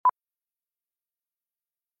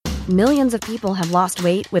Millions of people have lost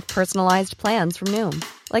weight with personalized plans from Noom.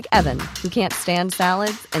 Like Evan, who can't stand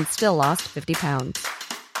salads and still lost 50 pounds.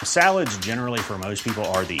 Salads generally for most people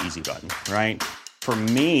are the easy button, right? For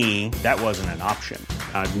me, that wasn't an option.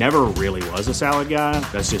 I never really was a salad guy.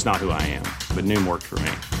 That's just not who I am. But Noom worked for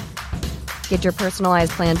me. Get your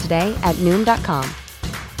personalized plan today at Noom.com.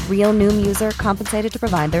 Real Noom user compensated to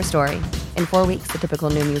provide their story. In 4 weeks, the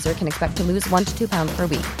typical Noom user can expect to lose 1 to 2 pounds per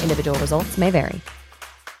week. Individual results may vary.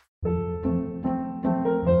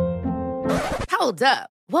 Hold up.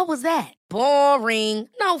 What was that? Boring.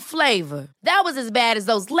 No flavor. That was as bad as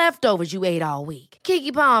those leftovers you ate all week.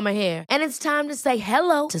 Keke Palmer here, and it's time to say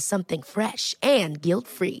hello to something fresh and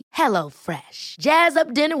guilt-free. Hello Fresh. Jazz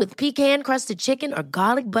up dinner with pecan-crusted chicken or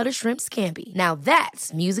garlic butter shrimp scampi. Now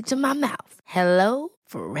that's music to my mouth. Hello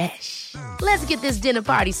Fresh. Let's get this dinner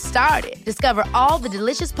party started. Discover all the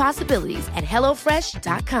delicious possibilities at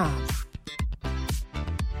HelloFresh.com.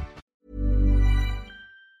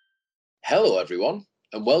 Hello, everyone,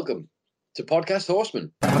 and welcome to Podcast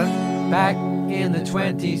Horseman. Back in the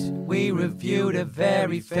 20s, we reviewed a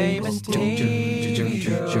very famous TV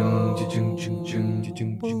show.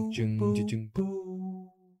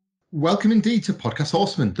 Welcome indeed to Podcast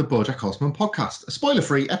Horseman, the BoJack Horseman podcast, a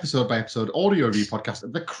spoiler-free, episode-by-episode audio review podcast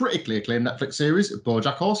of the critically acclaimed Netflix series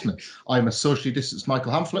BoJack Horseman. I'm a socially distanced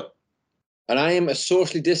Michael Hamflett. And I am a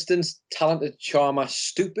socially distanced, talented, charmer,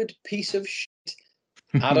 stupid piece of shit,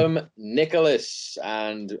 Adam Nicholas.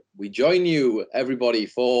 And we join you, everybody,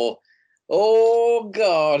 for, oh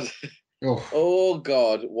God,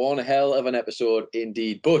 one hell of an episode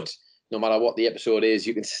indeed. But no matter what the episode is,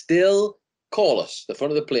 you can still call us the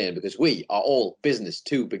front of the plane because we are all business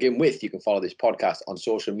to begin with. You can follow this podcast on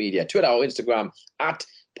social media, Twitter or Instagram at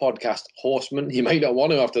Podcast Horseman. You might not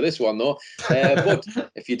want to after this one, though. But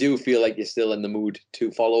if you do feel like you're still in the mood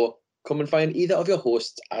to follow, come and find either of your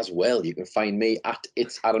hosts as well. You can find me at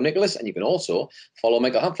It's Adam Nicholas, and you can also follow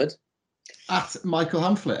Michael Hamflett at Michael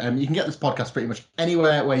Hamflett. You can get this podcast pretty much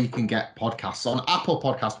anywhere where you can get podcasts. On Apple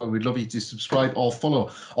Podcasts, where we'd love you to subscribe or follow.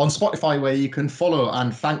 On Spotify, where you can follow.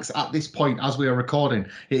 And thanks at this point, as we are recording,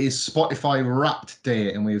 it is Spotify Wrapped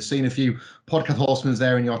Day, and we've seen a few Podcast Horsemen's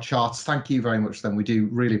there in your charts. Thank you very much, then. We do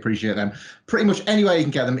really appreciate them. Pretty much anywhere you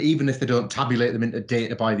can get them, even if they don't tabulate them into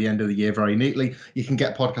data by the end of the year very neatly, you can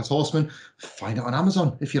get Podcast Horseman. Find it on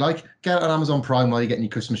Amazon if you like. Get it on Amazon Prime while you're getting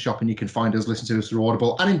your Christmas shopping. You can find us, listen to us through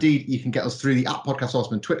Audible, and indeed you can get us through the Podcast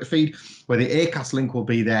Horseman Twitter feed, where the Acast link will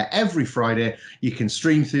be there every Friday. You can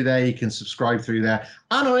stream through there, you can subscribe through there,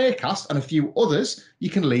 and on Acast and a few others, you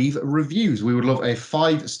can leave reviews. We would love a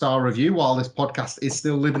 5-star review while this podcast is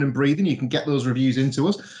still living and breathing. You can get those reviews into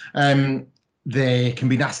us. They can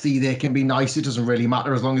be nasty, they can be nice. It doesn't really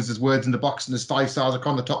matter as long as there's words in the box and there's 5 stars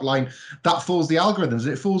on the top line. That fools the algorithms.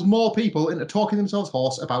 It fools more people into talking themselves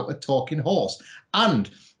hoarse about a talking horse.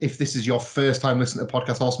 And if this is your first time listening to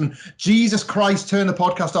Podcast Horseman, Jesus Christ, turn the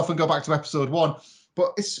podcast off and go back to episode 1.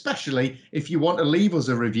 But especially if you want to leave us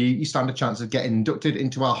a review, you stand a chance of getting inducted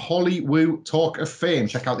into our Hollywood Talk of Fame.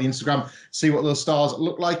 Check out the Instagram, see what those stars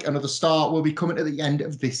look like. Another star will be coming at the end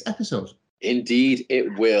of this episode. Indeed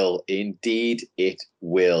it will. Indeed it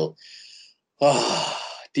will. Oh,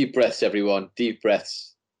 deep breaths, everyone. Deep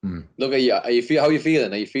breaths. Look at you. How are you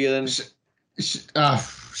feeling? Are you feeling?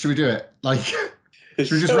 Should we do it?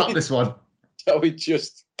 Should we just wrap this one? Shall we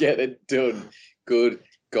just get it done? Good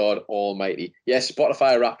God Almighty. Yes,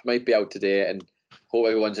 Spotify Wrapped might be out today, and hope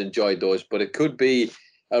everyone's enjoyed those. But it could be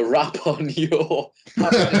a wrap on your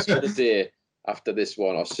happiness for the day after this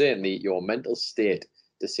one, or certainly your mental state,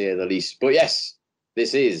 to say the least. But yes,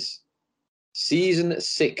 this is season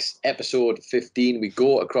 6, episode 15. We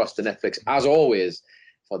go across to Netflix, as always,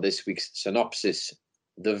 for this week's synopsis.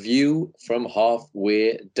 The View from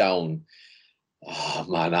Halfway Down. Oh,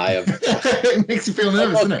 man, I am... It makes you feel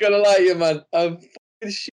nervous, doesn't it? I'm not going to lie to you, man. I'm fucking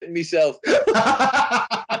shitting myself.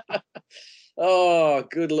 Oh,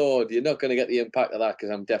 good Lord. You're not going to get the impact of that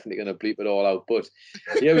because I'm definitely going to bleep it all out. But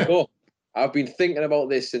here we go. I've been thinking about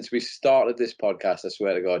this since we started this podcast, I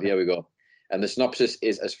swear to God. Here we go. And the synopsis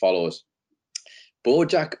is as follows.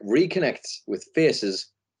 BoJack reconnects with faces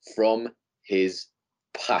from his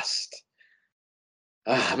past.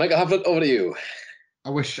 Michael Hamflett, over to you. I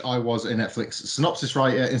wish I was a Netflix synopsis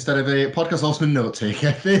writer instead of a Podcast Horseman note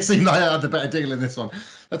taker. They seem like I had the better deal in this one.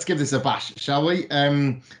 Let's give this a bash, shall we?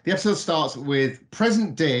 The episode starts with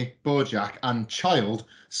present-day Bojack and child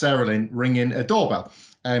Sarah Lynn ringing a doorbell.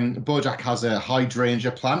 Bojack has a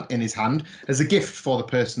hydrangea plant in his hand as a gift for the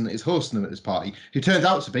person that is hosting them at this party, who turns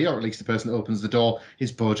out to be, or at least the person that opens the door,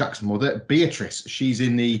 is Bojack's mother, Beatrice. She's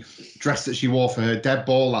in the dress that she wore for her dead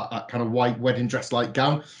ball, that kind of white wedding dress-like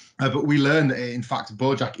gown. But we learn that, in fact,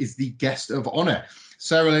 Bojack is the guest of honour.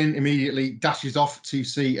 Sarah Lynn immediately dashes off to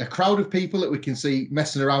see a crowd of people that we can see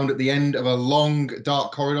messing around at the end of a long,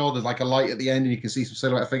 dark corridor. There's like a light at the end and you can see some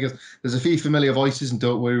silhouette figures. There's a few familiar voices, and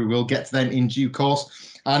don't worry, we'll get to them in due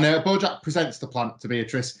course. And Bojack presents the plant to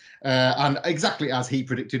Beatrice, and exactly as he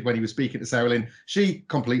predicted when he was speaking to Sarah Lynn, she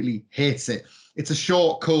completely hates it. It's a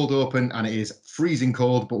short, cold open, and it is freezing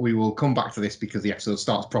cold, but we will come back to this because the episode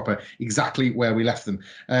starts proper exactly where we left them.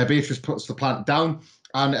 Beatrice puts the plant down,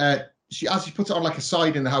 and as she puts it on like a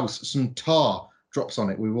side in the house, some tar drops on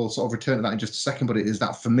it. We will sort of return to that in just a second, but it is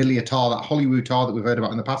that familiar tar, that Hollywood tar that we've heard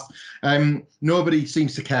about in the past. Nobody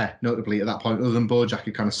seems to care, notably, at that point, other than Bojack,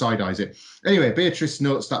 who kind of side-eyes it. Anyway, Beatrice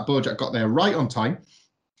notes that Bojack got there right on time,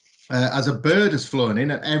 as a bird has flown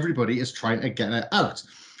in and everybody is trying to get her out.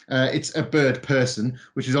 It's a bird person,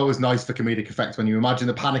 which is always nice for comedic effect when you imagine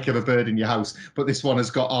the panic of a bird in your house, but this one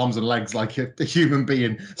has got arms and legs like a human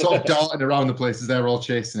being, sort of darting around the place as they're all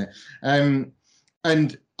chasing it.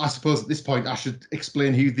 And I suppose at this point I should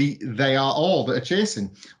explain who they are all that are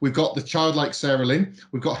chasing. We've got the childlike Sarah Lynn,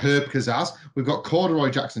 we've got Herb Kazaz, we've got Corduroy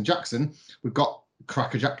Jackson, we've got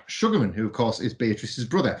Crackerjack Sugarman, who of course is Beatrice's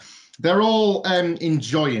brother. They're all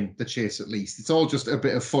enjoying the chase, at least. It's all just a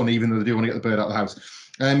bit of fun, even though they do want to get the bird out of the house.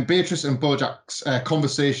 Beatrice and Bojack's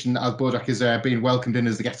conversation, as Bojack is being welcomed in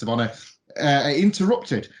as the guest of honour,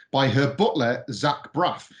 interrupted by her butler, Zach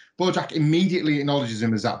Braff. Bojack immediately acknowledges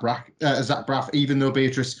him as Zach Braff, even though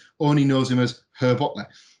Beatrice only knows him as her butler.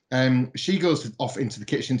 She goes off into the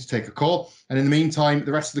kitchen to take a call, and in the meantime,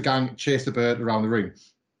 the rest of the gang chase the bird around the room.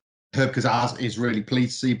 Herb Kazaz is really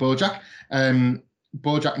pleased to see Bojack.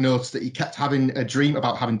 Bojack notes that he kept having a dream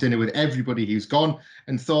about having dinner with everybody who's gone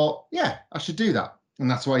and thought, yeah, I should do that. And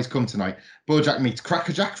that's why he's come tonight. Bojack meets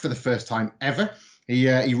Crackerjack for the first time ever. He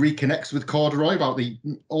reconnects with Corduroy about the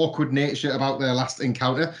awkward nature about their last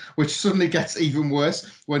encounter, which suddenly gets even worse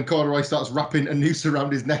when Corduroy starts wrapping a noose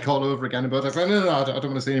around his neck all over again. And Bojack's like, no, I don't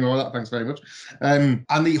want to see any more of that, thanks very much. And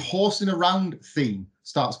the horsing around theme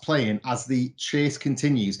starts playing as the chase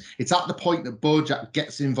continues. It's at the point that Bojack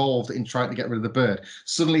gets involved in trying to get rid of the bird.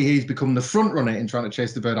 Suddenly he's become the front runner in trying to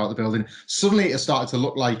chase the bird out of the building. Suddenly it has started to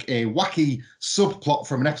look like a wacky subplot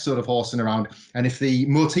from an episode of Horsing Around. And if the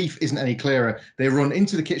motif isn't any clearer, they run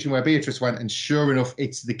into the kitchen where Beatrice went, and sure enough,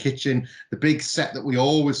 it's the kitchen, the big set that we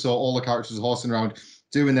always saw all the characters of Horsing Around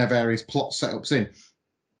doing their various plot setups in.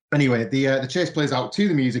 Anyway, the chase plays out to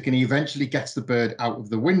the music, and he eventually gets the bird out of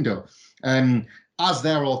the window. As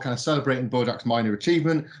they're all kind of celebrating Bojack's minor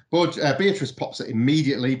achievement, Beatrice pops it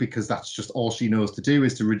immediately because that's just all she knows to do,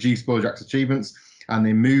 is to reduce Bojack's achievements, and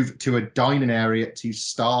they move to a dining area to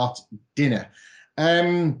start dinner.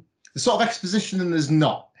 The sort of exposition there's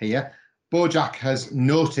not here. Bojack has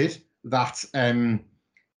noted that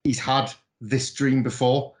he's had this dream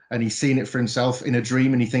before, and he's seen it for himself in a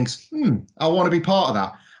dream, and he thinks, I want to be part of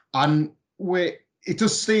that. And it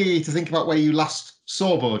does stay to think about where you last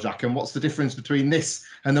saw Bojack and what's the difference between this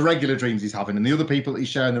and the regular dreams he's having and the other people that he's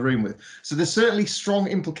sharing the room with. So there's certainly strong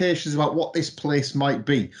implications about what this place might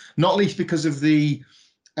be, not least because of the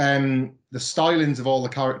stylings of all the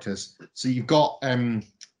characters. So you've got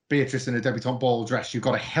Beatrice in a debutante ball dress. You've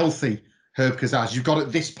got a healthy Herb Kazaz. You've got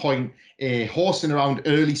at this point a Horsing Around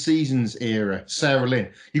early seasons era Sarah Lynn.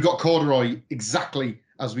 You've got Corduroy exactly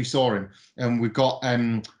as we saw him, and we've got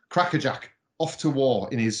Crackerjack off to war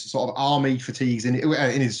in his sort of army fatigues, in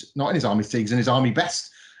his army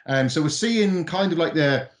best. So we're seeing kind of like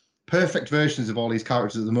the perfect versions of all these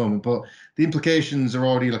characters at the moment, but the implications are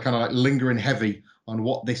already kind of like lingering heavy on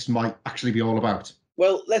what this might actually be all about.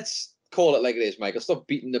 Well, let's call it like it is, Michael. Stop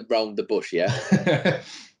beating around the bush, yeah?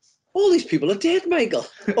 All these people are dead, Michael.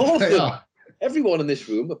 All of them. Everyone in this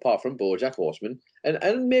room, apart from Bojack Horseman,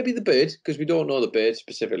 and maybe the bird, because we don't know the bird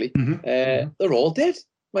specifically, they're all dead,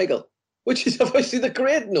 Michael. Which is obviously the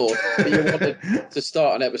great note that you wanted to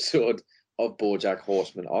start an episode of BoJack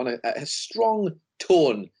Horseman on. A strong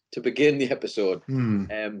tone to begin the episode.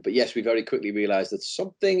 But yes, we very quickly realised that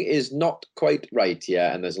something is not quite right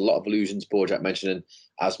here, and there's a lot of allusions, Bojack mentioning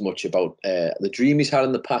as much about the dream he's had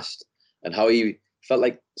in the past and how he felt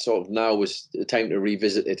like sort of now was the time to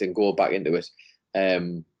revisit it and go back into it.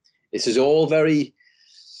 This is all very...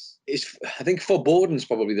 I think foreboding is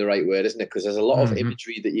probably the right word, isn't it? Because there's a lot of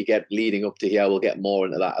imagery that you get leading up to here. We'll get more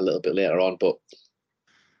into that a little bit later on. But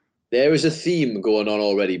There is a theme going on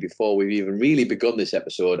already before we've even really begun this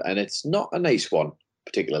episode, and it's not a nice one,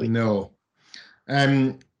 particularly. No.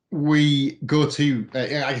 We go to, I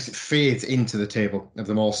guess it fades into the table of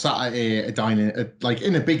them all, sat at a dining, like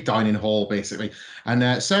in a big dining hall, basically.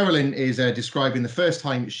 And Sarah Lynn is describing the first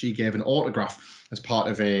time she gave an autograph as part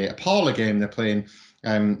of a parlour game they're playing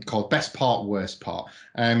called Best Part, Worst Part.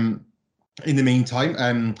 In the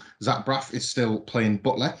meantime, Zach Braff is still playing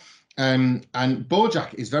Butler. And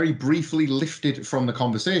Bojack is very briefly lifted from the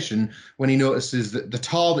conversation when he notices that the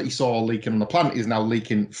tar that he saw leaking on the plant is now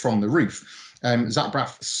leaking from the roof. Zach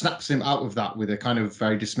Braff snaps him out of that with a kind of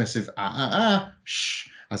very dismissive shh,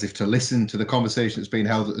 as if to listen to the conversation that's being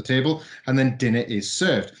held at the table, and then dinner is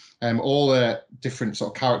served. All the different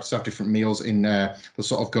sort of characters have different meals in the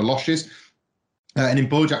sort of galoshes. And in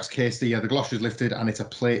Bojack's case, the galoshes is lifted and it's a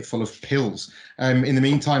plate full of pills. In the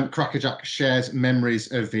meantime, Crackerjack shares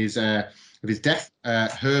memories of his death.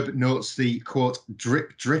 Herb notes the, quote,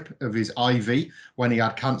 drip, drip of his IV when he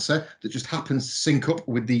had cancer that just happens to sync up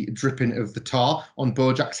with the dripping of the tar on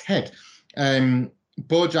Bojack's head.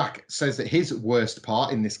 Bojack says that his worst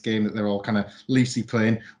part in this game that they're all kind of loosely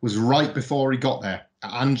playing was right before he got there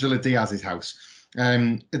at Angela Diaz's house.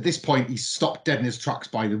 At this point, he's stopped dead in his tracks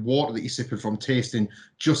by the water that he's sipping from tasting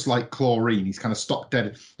just like chlorine. He's kind of stopped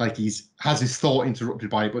dead, like has his thought interrupted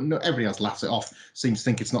by it, but no, everybody else laughs it off, seems to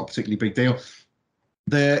think it's not a particularly big deal.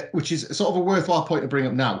 Which is sort of a worthwhile point to bring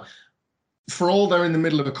up now. For all they're in the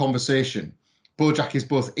middle of a conversation, Bojack is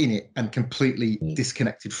both in it and completely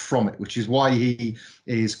disconnected from it, which is why he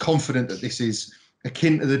is confident that this is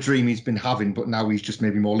akin to the dream he's been having, but now he's just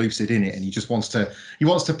maybe more lucid in it, and he just wants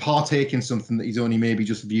to partake in something that he's only maybe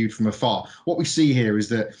just viewed from afar. What we see here is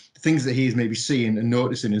that the things that he is maybe seeing and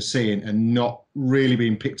noticing and saying are not really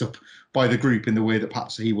being picked up by the group in the way that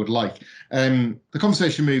perhaps he would like. The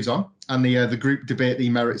conversation moves on, and the group debate the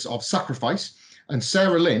merits of sacrifice. And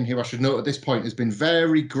Sarah Lynn, who I should note at this point has been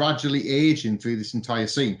very gradually aging through this entire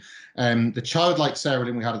scene. The childlike Sarah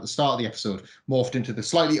Lynn we had at the start of the episode morphed into the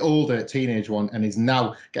slightly older teenage one and is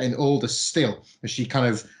now getting older still as she kind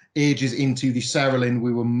of ages into the Sarah Lynn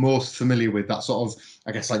we were most familiar with, that sort of,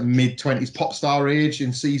 I guess, like mid-20s pop star age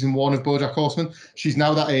in season 1 of BoJack Horseman. She's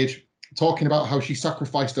now that age, talking about how she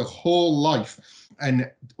sacrificed her whole life.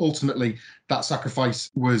 And ultimately, that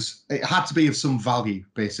sacrifice it had to be of some value,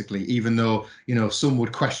 basically, even though, some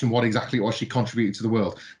would question what exactly it was she contributed to the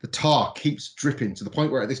world. The tar keeps dripping to the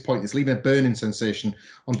point where at this point it's leaving a burning sensation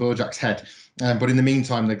on Bojack's head. But in the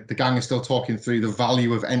meantime, the gang is still talking through the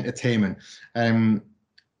value of entertainment.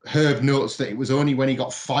 Herb notes that it was only when he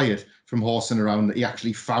got fired from horsing around that he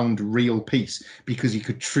actually found real peace, because he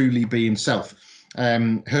could truly be himself.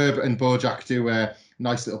 Herb and Bojack do a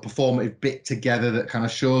nice little performative bit together that kind of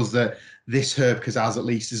shows that this Herb Kazaz, at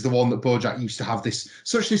least, is the one that Bojack used to have this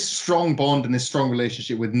strong bond and this strong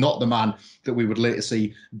relationship with, not the man that we would later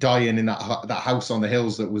see dying in that house on the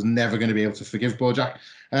hills that was never going to be able to forgive Bojack.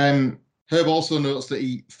 Herb also notes that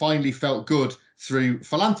he finally felt good through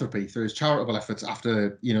philanthropy, through his charitable efforts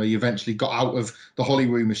after, he eventually got out of the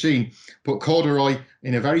Hollywood machine. But Corduroy,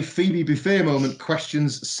 in a very Phoebe Buffay moment,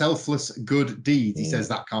 questions selfless good deeds. He says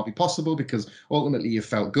that can't be possible because ultimately you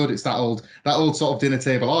felt good. It's that old sort of dinner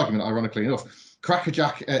table argument, ironically enough.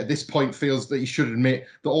 Crackerjack at this point feels that he should admit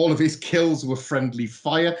that all of his kills were friendly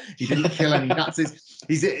fire. He didn't kill any Nazis.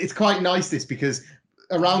 It's quite nice, this, because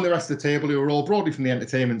around the rest of the table, who are all broadly from the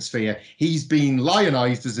entertainment sphere, he's been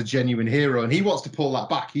lionized as a genuine hero, and he wants to pull that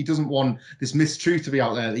back. He doesn't want this mistruth to be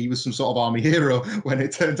out there that he was some sort of army hero when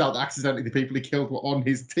it turns out that accidentally the people he killed were on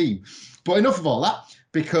his team. But enough of all that,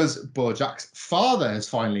 because Bojack's father has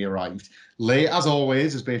finally arrived. Late, as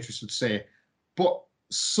always, as Beatrice would say, but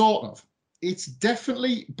sort of. It's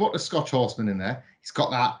definitely Butterscotch Horseman in there. He's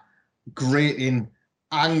got that grating,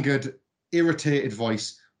 angered, irritated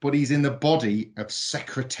voice, but he's in the body of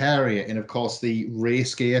Secretariat in, of course, the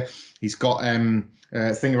race gear. He's got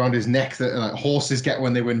a thing around his neck that horses get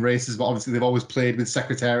when they win races, but obviously they've always played with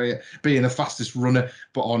Secretariat being the fastest runner,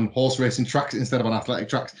 but on horse racing tracks instead of on athletic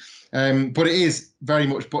tracks. But it is very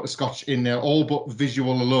much Butterscotch in there, all but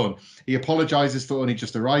visual alone. He apologises for only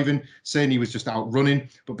just arriving, saying he was just out running,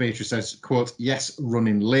 but Beatrice says, quote, yes,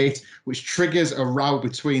 running late, which triggers a row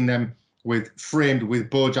between them, framed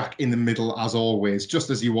with Bojack in the middle, as always,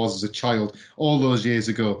 just as he was as a child all those years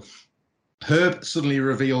ago. Herb suddenly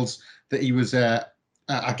reveals that he was, I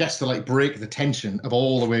guess, to break the tension of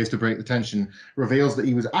all the ways to break the tension, reveals that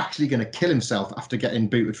he was actually going to kill himself after getting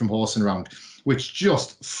booted from horsing around, which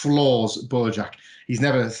just floors Bojack. He's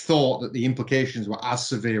never thought that the implications were as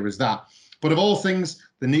severe as that. But of all things,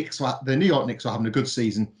 the New York Knicks were having a good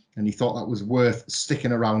season, and he thought that was worth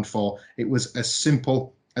sticking around for. It was as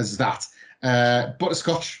simple as that.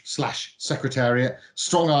 Butterscotch / Secretariat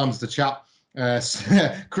strong arms the chap,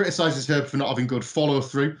 criticises Herb for not having good follow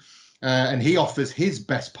through, and he offers his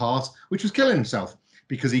best part, which was killing himself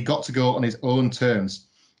because he got to go on his own terms.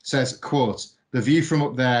 Says, quote, "The view from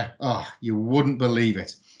up there, you wouldn't believe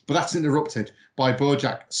it." But that's interrupted by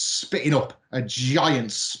Bojack spitting up a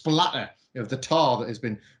giant splatter of the tar that has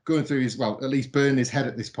been going through his, well, at least burning his head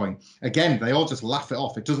at this point. Again, they all just laugh it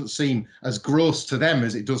off. It doesn't seem as gross to them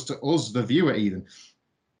as it does to us, the viewer, even.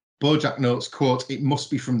 Bojack notes, quote, "It must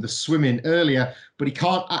be from the swimming earlier," but he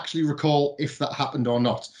can't actually recall if that happened or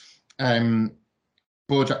not.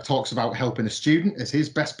 Bojack talks about helping a student as his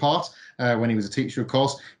best part when he was a teacher, of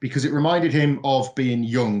course, because it reminded him of being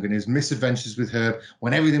young and his misadventures with Herb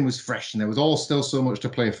when everything was fresh and there was all still so much to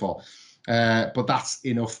play for. But that's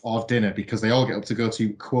enough of dinner because they all get up to go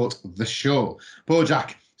to, quote, the show.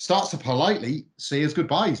 Bojack starts to politely say his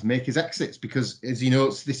goodbyes, make his exits, because as he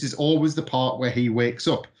notes, this is always the part where he wakes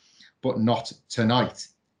up, but not tonight.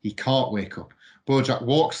 He can't wake up. Bojack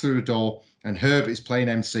walks through a door and Herb is playing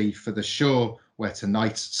MC for the show where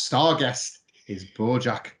tonight's star guest is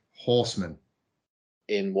Bojack Horseman.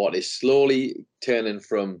 In what is slowly turning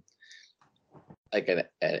from like an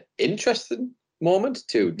interesting moment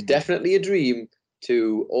to definitely a dream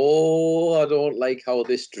to, I don't like how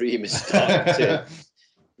this dream is starting to.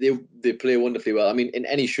 They play wonderfully well. I mean, in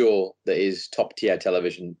any show that is top tier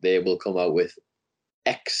television, they will come out with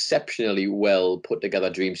exceptionally well put together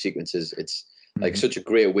dream sequences. It's like such a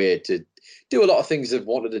great way to do a lot of things they've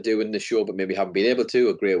wanted to do in the show but maybe haven't been able to.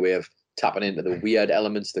 A great way of tapping into the weird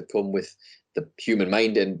elements that come with the human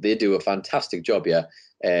mind, and they do a fantastic job here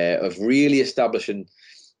of really establishing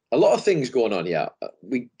a lot of things going on here.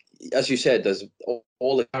 We, as you said, there's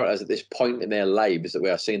all the characters at this point in their lives that we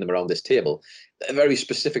are seeing them around this table. A very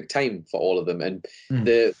specific time for all of them, and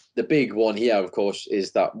the big one here, of course,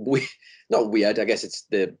 is that not weird. I guess it's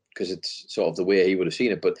because it's sort of the way he would have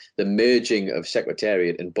seen it, but the merging of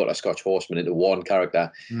Secretariat and Butterscotch Horseman into one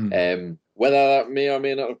character. Whether that may or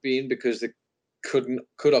may not have been because they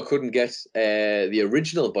couldn't get the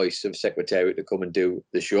original voice of Secretariat to come and do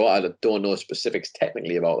the show. I don't know specifics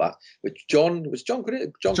technically about that. Which John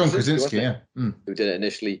Krasinski, yeah, who did it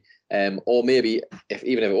initially, or maybe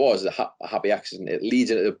even if it was a happy accident, it leads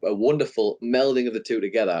into a wonderful melding of the two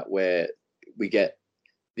together, where we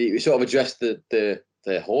sort of address the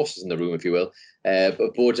horses in the room, if you will.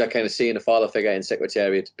 But Bojack kind of seeing a father figure in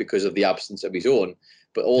Secretariat because of the absence of his own,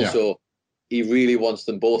 but also. He really wants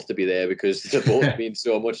them both to be there because they both mean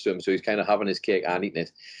so much to him. So he's kind of having his cake and eating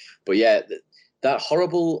it. But yeah, that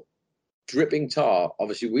horrible dripping tar,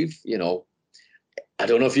 obviously I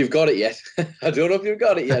don't know if you've got it yet.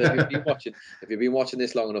 If you've been watching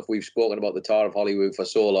this long enough, we've spoken about the Tar of Hollywood for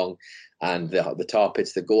so long and the tar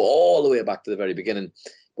pits that go all the way back to the very beginning.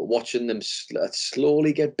 But watching them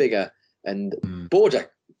slowly get bigger and Bojack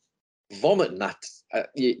vomiting that,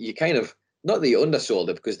 you kind of, not that you undersold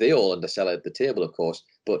it because they all undersell it at the table, of course,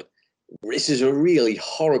 but this is a really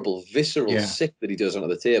horrible, visceral sick that he does onto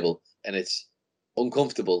the table, and it's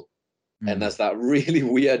uncomfortable. And there's that really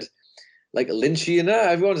weird, like Lynchian,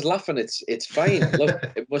 everyone's laughing. It's fine. Look,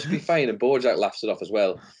 it must be fine. And Bojack laughs it off as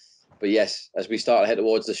well. But yes, as we start to head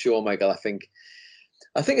towards the show, Michael, I think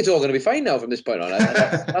it's all going to be fine now from this point on.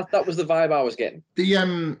 That was the vibe I was getting.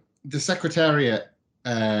 The Secretariat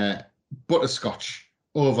Butterscotch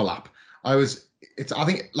overlap. I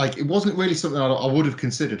think like it wasn't really something I would have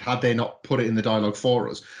considered had they not put it in the dialogue for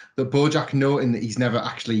us. That Bojack noting that he's never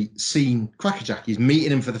actually seen Crackerjack, he's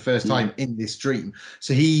meeting him for the first time in this dream.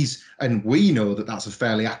 So and we know that that's a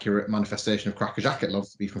fairly accurate manifestation of Crackerjack. It'll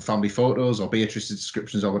obviously be from family photos or Beatrice's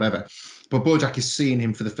descriptions or whatever. But Bojack is seeing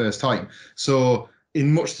him for the first time. So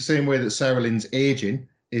in much the same way that Sarah Lynn's aging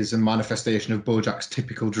is a manifestation of Bojack's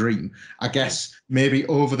typical dream. I guess maybe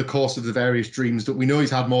over the course of the various dreams that we know he's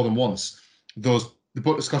had more than once, the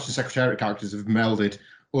Butterscotch and Secretariat characters have melded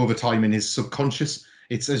over time in his subconscious.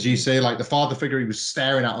 It's, as you say, like the father figure he was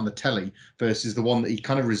staring at on the telly versus the one that he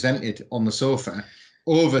kind of resented on the sofa.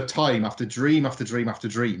 Over time, after dream after dream after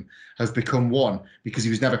dream, have become one because he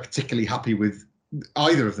was never particularly happy with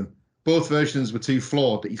either of them. Both versions were too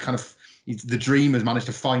flawed that the dream has managed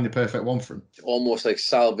to find the perfect one for him. Almost like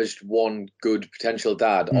salvaged one good potential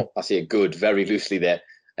dad. I say good very loosely there.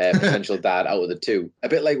 Potential dad out of the two. A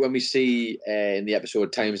bit like when we see in the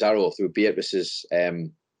episode Time's Arrow through Beatrice's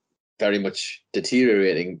very much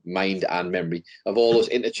deteriorating mind and memory of all those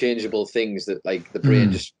interchangeable things that like the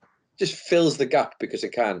brain just fills the gap because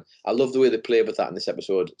it can. I love the way they play with that in this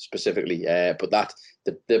episode specifically. But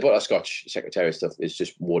the Butterscotch Secretariat stuff is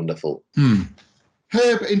just wonderful.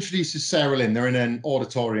 Herb introduces Sarah Lynn. They're in an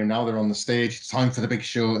auditorium now. They're on the stage. It's time for the big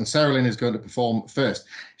show, and Sarah Lynn is going to perform first.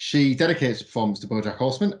 She dedicates the performance to BoJack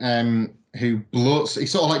Horseman, who he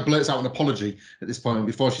sort of like blurts out an apology at this point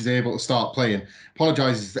before she's able to start playing.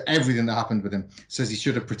 Apologizes for everything that happened with him. Says he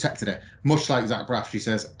should have protected her. Much like Zach Braff, she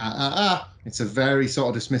says, It's a very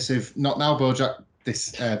sort of dismissive, not now, BoJack.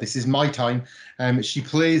 This is my time. She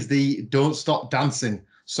plays the Don't Stop Dancing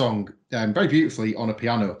song very beautifully on a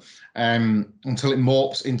piano until it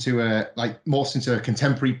morphs into a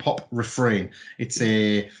contemporary pop refrain. It's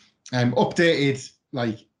a updated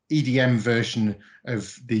like EDM version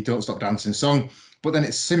of the Don't Stop Dancing song, but then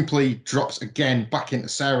it simply drops again back into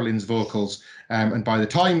Sarah Lynn's vocals, and by the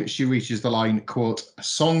time she reaches the line, quote, "A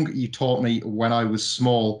song you taught me when I was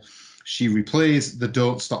small," she replays the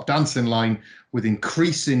Don't Stop Dancing line with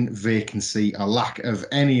increasing vacancy, a lack of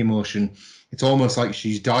any emotion. It's almost like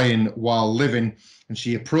she's dying while living, and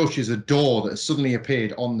she approaches a door that has suddenly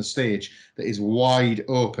appeared on the stage that is wide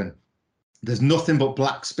open. There's nothing but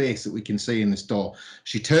black space that we can see in this door.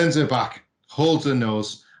 She turns her back, holds her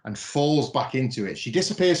nose, and falls back into it. She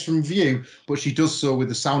disappears from view, but she does so with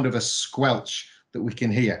the sound of a squelch that we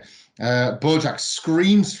can hear. BoJack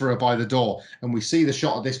screams for her by the door, and we see the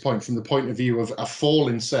shot at this point from the point of view of a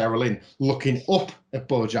fallen Sarah Lynn looking up at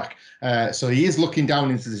BoJack. So he is looking down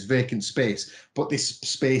into this vacant space, but this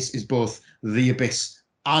space is both the abyss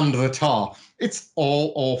and the tar. It's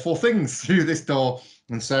all awful things through this door,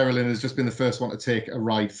 and Sarah Lynn has just been the first one to take a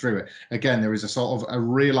ride through it. Again, there is a sort of a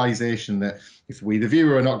realization that if we, the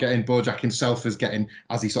viewer, are not getting, BoJack himself is getting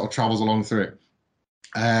as he sort of travels along through it.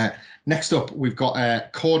 Next up, we've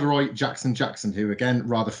got Corduroy Jackson, who, again,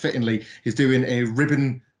 rather fittingly, is doing a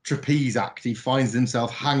ribbon trapeze act. He finds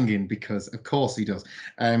himself hanging because, of course, he does.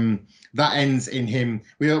 That ends in him.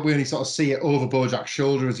 We only sort of see it over BoJack's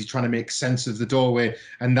shoulder as he's trying to make sense of the doorway,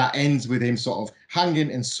 and that ends with him sort of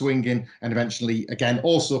hanging and swinging and eventually, again,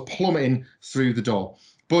 also plummeting through the door.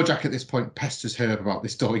 BoJack at this point pesters Herb about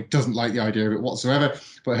this door. He doesn't like the idea of it whatsoever,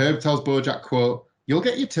 but Herb tells BoJack, quote, "You'll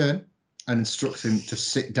get your turn," and instructs him to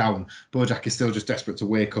sit down. BoJack is still just desperate to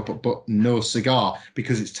wake up, but no cigar,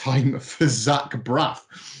 because it's time for Zach Braff.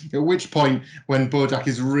 At which point, when BoJack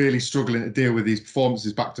is really struggling to deal with these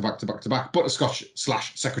performances back to back, Butterscotch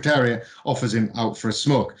 / Secretariat offers him out for a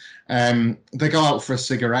smoke. They go out for a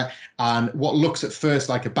cigarette, and what looks at first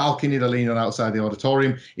like a balcony they're leaning on outside the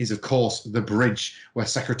auditorium is, of course, the bridge where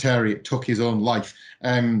Secretariat took his own life.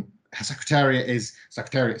 Secretariat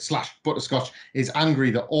 / Butterscotch is angry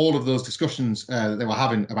that all of those discussions that they were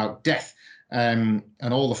having about death and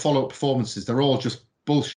all the follow-up performances, they're all just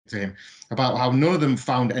bullshit to him, about how none of them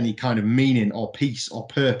found any kind of meaning or peace or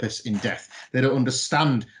purpose in death. They don't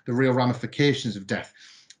understand the real ramifications of death.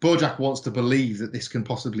 BoJack wants to believe that this can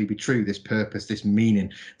possibly be true, this purpose, this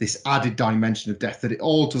meaning, this added dimension of death, that it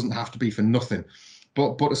all doesn't have to be for nothing.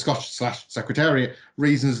 But Butterscotch / Secretariat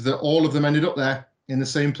reasons that all of them ended up there in the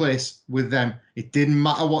same place with them. It didn't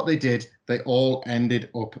matter what they did. They all ended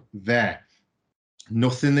up there.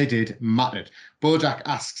 Nothing they did mattered. BoJack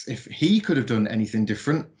asks if he could have done anything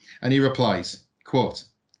different, and he replies, quote,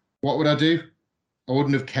 "What would I do? I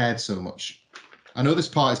wouldn't have cared so much. I know this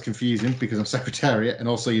part is confusing because I'm Secretariat and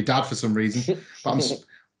also your dad for some reason,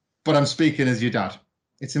 but I'm speaking as your dad.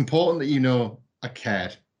 It's important that you know I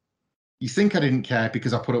cared. You think I didn't care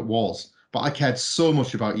because I put up walls, but I cared so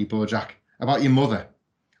much about you, BoJack. About your mother.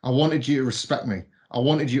 I wanted you to respect me. I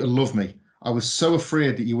wanted you to love me. I was so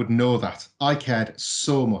afraid that you would know that. I cared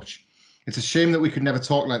so much. It's a shame that we could never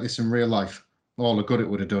talk like this in real life. All the good it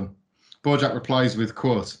would have done." BoJack replies with,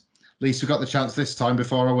 quote, "At least we got the chance this time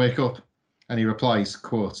before I wake up." And he replies,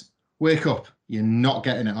 quote, "Wake up. You're not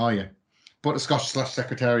getting it, are you?" Butterscotch /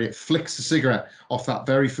 Secretariat flicks the cigarette off that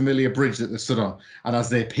very familiar bridge that they stood on, and as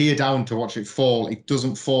they peer down to watch it fall, it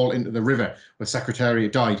doesn't fall into the river where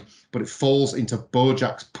Secretariat died, but it falls into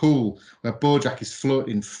BoJack's pool, where BoJack is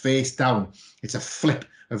floating face down. It's a flip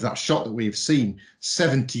of that shot that we've seen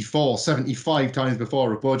 75 times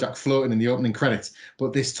before of BoJack floating in the opening credits,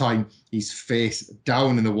 but this time he's face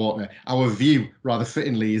down in the water. Our view, rather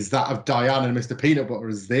fittingly, is that of Diane and Mr. Peanut Butter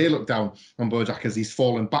as they look down on BoJack as he's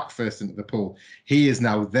fallen back first into the pool. He is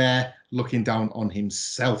now there looking down on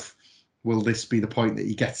himself. Will this be the point that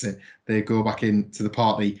he gets it? They go back into the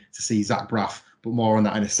party to see Zach Braff, but more on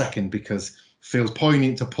that in a second, because it feels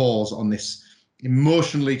poignant to pause on this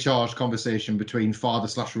emotionally charged conversation between father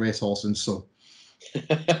 / racehorse and son.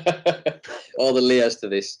 All the layers to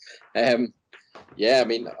this. Yeah, I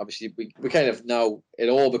mean, obviously, we kind of now, it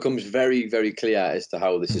all becomes very, very clear as to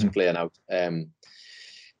how this is playing out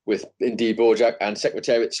with indeed BoJack and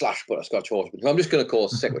Secretariat / Butterscotch Horseman, who I'm just going to call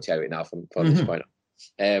Secretariat now from this point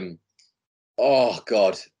on. Oh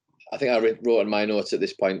God, I think I wrote in my notes at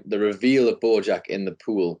this point, the reveal of Bojack in the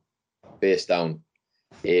pool, face down,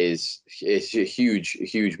 is a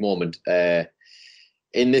huge moment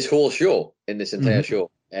in this whole show, in this entire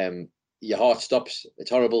show. Your heart stops.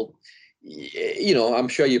 It's horrible. You know, I'm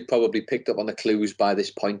sure you probably picked up on the clues by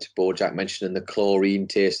this point. Bojack mentioning the chlorine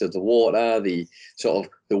taste of the water, the sort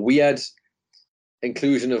of the weird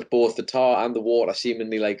inclusion of both the tar and the water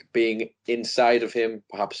seemingly like being inside of him,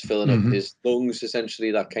 perhaps filling up his lungs,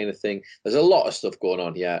 essentially, that kind of thing. There's a lot of stuff going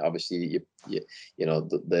on here. Obviously, you know,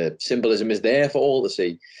 the symbolism is there for all to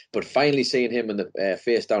see. But finally seeing him in the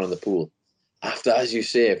face down in the pool, after, as you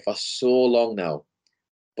say, for so long now,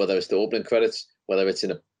 whether it's the opening credits, whether it's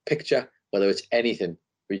in a picture, whether it's anything,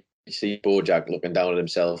 we see Bojack looking down at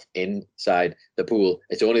himself inside the pool.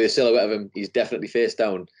 It's only the silhouette of him. He's definitely face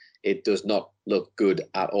down. It does not look good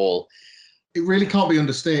at all. It really can't be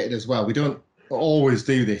understated as well. We don't always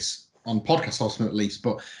do this on Podcast Horsemen, at least,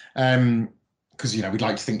 but because, you know, we'd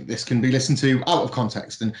like to think this can be listened to out of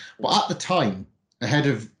context. But at the time, ahead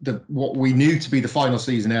of what we knew to be the final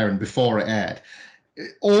season airing before it aired,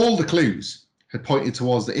 all the clues had pointed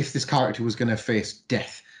towards that if this character was going to face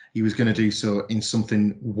death, he was going to do so in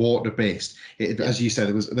something water-based. As you said,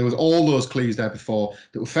 there was all those clues there before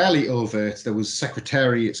that were fairly overt. There was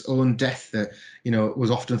Secretariat's own death that, you know,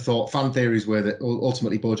 was often thought, fan theories were that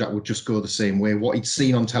ultimately Bojack would just go the same way. What he'd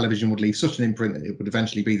seen on television would leave such an imprint that it would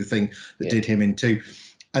eventually be the thing that did him in too.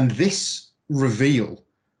 And this reveal,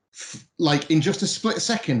 like in just a split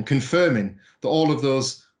second, confirming that all of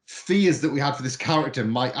those fears that we had for this character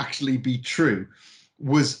might actually be true,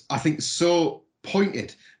 was, I think, so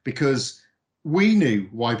pointed, because we knew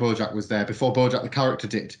why Bojack was there before Bojack the character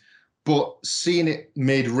did, but seeing it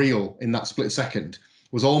made real in that split second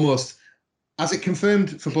was almost, as it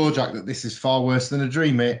confirmed for Bojack that this is far worse than a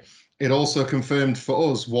dream, mate, it also confirmed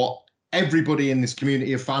for us what everybody in this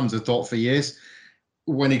community of fans had thought for years.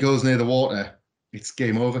 When he goes near the water, it's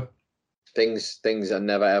game over. Things are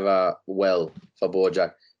never ever well for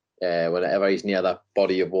Bojack. Whenever he's near that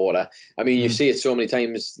body of water. I mean, you see it so many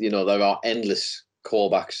times, you know, there are endless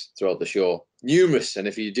callbacks throughout the show. Numerous. And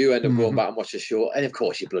if you do end up going back and watch the show, and of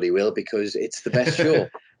course you bloody will, because it's the best show,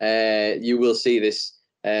 you will see this.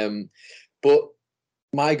 But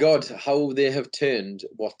my God, how they have turned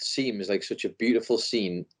what seems like such a beautiful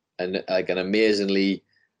scene and like an amazingly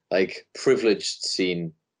like privileged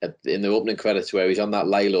scene in the opening credits where he's on that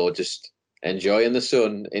lilo just enjoying the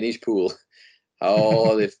sun in his pool.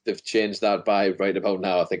 Oh, they've changed that vibe right about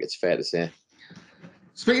now, I think it's fair to say.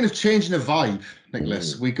 Speaking of changing a vibe,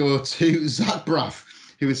 Nicholas, we go to Zach Braff,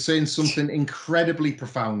 who is saying something incredibly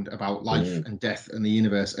profound about life and death and the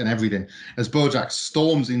universe and everything, as Bojack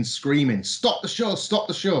storms in screaming, "Stop the show, stop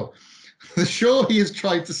the show." The show he has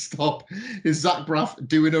tried to stop is Zach Braff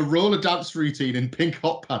doing a roller dance routine in pink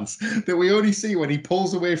hot pants that we only see when he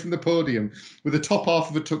pulls away from the podium with the top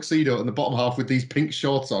half of a tuxedo and the bottom half with these pink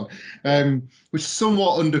shorts on, which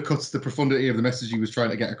somewhat undercuts the profundity of the message he was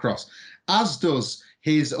trying to get across, as does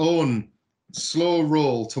his own slow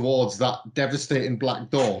roll towards that devastating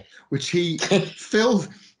black door, which he fills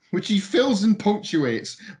and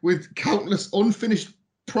punctuates with countless unfinished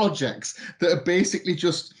projects that are basically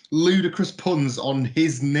just ludicrous puns on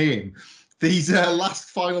his name. These last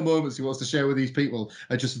final moments he wants to share with these people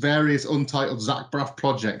are just various untitled Zach Braff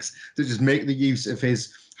projects that just make the use of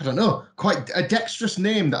his, I don't know, quite a dexterous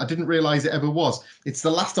name that I didn't realise it ever was. It's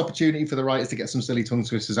the last opportunity for the writers to get some silly tongue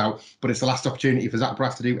twisters out, but it's the last opportunity for Zach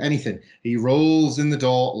Braff to do anything. He rolls in the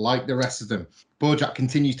door like the rest of them. Bojack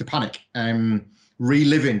continues to panic,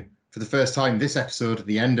 reliving for the first time this episode,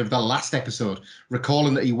 the end of the last episode,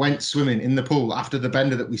 recalling that he went swimming in the pool after the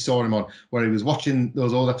bender that we saw him on, where he was watching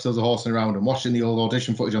those old episodes of Horsing Around and watching the old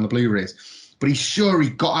audition footage on the Blu-rays. But he's sure he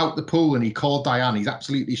got out the pool and he called Diane. He's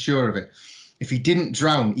absolutely sure of it. If he didn't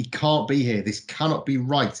drown, he can't be here. This cannot be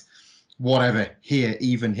right. Whatever, here,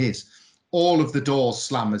 even his. All of the doors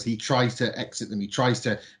slam as he tries to exit them. He tries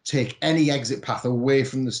to take any exit path away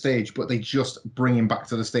from the stage, but they just bring him back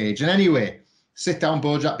to the stage. And anyway, sit down,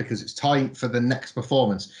 Bojack, because it's time for the next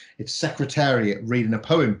performance. It's Secretariat reading a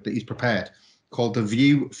poem that he's prepared called The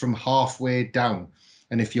View from Halfway Down.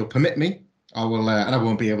 And if you'll permit me, I will, and I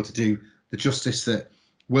won't be able to do the justice that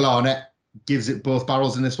Will Arnett gives it both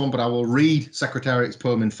barrels in this one, but I will read Secretariat's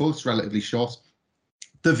poem in full. It's relatively short.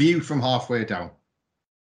 The View from Halfway Down.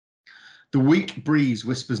 The weak breeze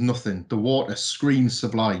whispers nothing. The water screams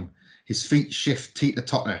sublime. His feet shift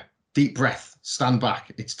teeter-totter. Deep breath. Stand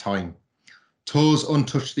back. It's time. Toes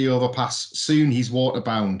untouched the overpass. Soon he's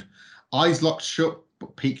water-bound. Eyes locked shut,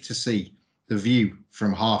 but peak to see. The view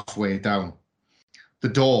from halfway down. The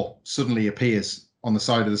door suddenly appears on the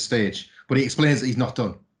side of the stage, But he explains that he's not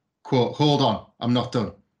done. Quote, "Hold on, I'm not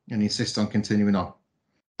done." And he insists on continuing on.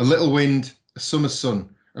 "A little wind, a summer's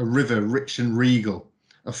sun, a river rich and regal,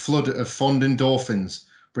 a flood of fond endorphins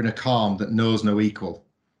bring a calm that knows no equal.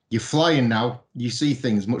 You're flying now, you see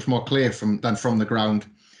things much more clear than from the ground.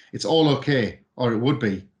 It's all okay, or it would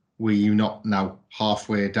be, were you not now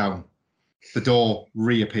halfway down." The door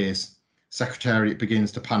reappears. Secretariat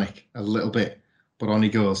begins to panic a little bit, but on he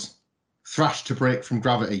goes. Thrashed to break from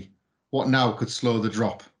gravity. What now could slow the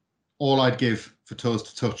drop? All I'd give for toes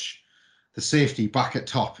to touch. The safety back at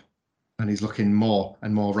top. And he's looking more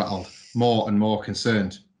and more rattled, more and more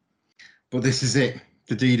concerned. But this is it.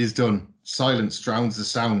 The deed is done. Silence drowns the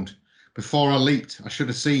sound. Before I leaped, I should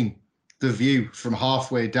have seen the view from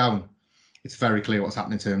halfway down. It's very clear what's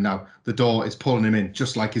happening to him now. The door is pulling him in,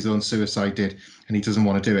 just like his own suicide did, and he doesn't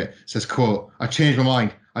want to do it. Says, quote, "I changed my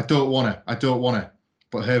mind. I don't want to.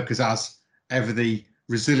 But Herb Kazaz, ever the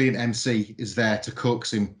resilient MC, is there to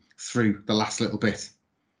coax him through the last little bit.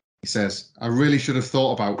 He says, "I really should have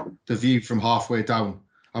thought about the view from halfway down.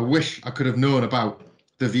 I wish I could have known about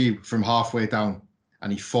the view from halfway down."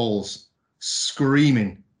 And he falls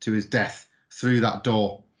screaming to his death through that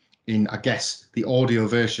door in, I guess, the audio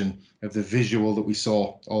version of the visual that we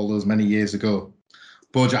saw all those many years ago.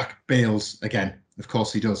 Bojack bails again. Of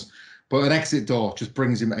course he does. But an exit door just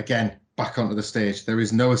brings him again back onto the stage. There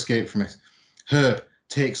is no escape from it. Herb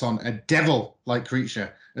takes on a devil-like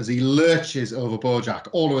creature as he lurches over Bojack.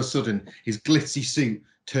 All of a sudden, his glitzy suit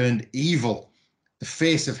turned evil. The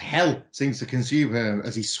face of hell seems to consume her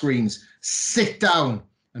as he screams, "Sit down!"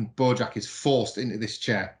 And Bojack is forced into this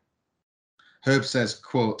chair. Herb says,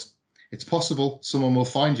 quote, "It's possible someone will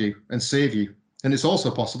find you and save you. And it's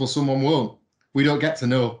also possible someone won't. We don't get to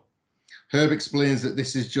know." Herb explains that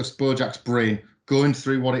this is just Bojack's brain going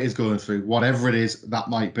through what it is going through, whatever it is that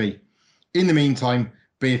might be. In the meantime,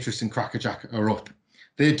 Beatrice and Crackerjack are up.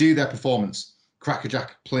 They do their performance.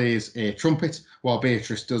 Crackerjack plays a trumpet while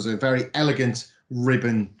Beatrice does a very elegant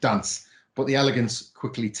ribbon dance. But the elegance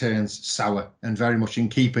quickly turns sour, and very much in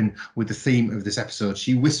keeping with the theme of this episode,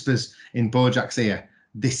 she whispers in Bojack's ear,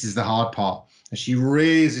 "This is the hard part." And she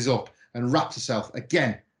raises up and wraps herself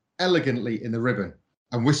again elegantly in the ribbon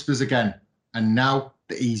and whispers again, "And now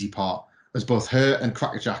the easy part," as both her and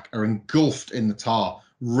Crackerjack are engulfed in the tar,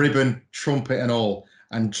 ribbon, trumpet and all,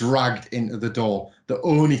 and dragged into the door. The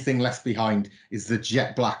only thing left behind is the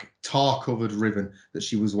jet black, tar-covered ribbon that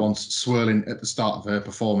she was once swirling at the start of her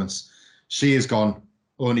performance. She is gone.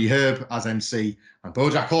 Only Herb as MC and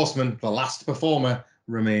Bojack Horseman, the last performer,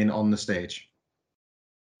 remain on the stage.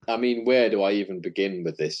 I mean, where do I even begin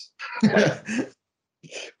with this?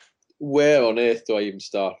 Where on earth do I even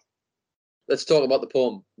start? Let's talk about the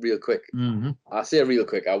poem real quick. Mm-hmm. I say real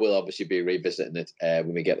quick. I will obviously be revisiting it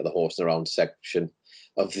when we get to the horsing around section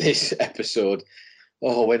of this episode.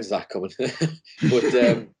 Oh, when's that coming?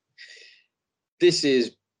 But this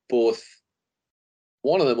is both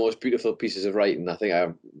one of the most beautiful pieces of writing I think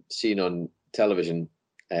I've seen on television,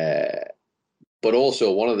 but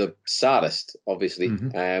also one of the saddest, obviously.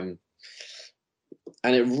 Mm-hmm.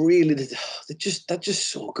 And it really, that's just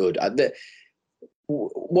so good.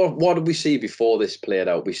 What did we see before this played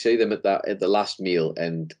out? We see them at the last meal,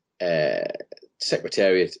 and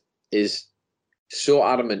Secretariat is so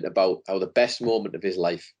adamant about how the best moment of his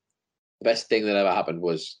life, the best thing that ever happened,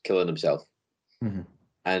 was killing himself. Mm-hmm.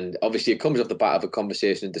 And obviously it comes off the back of a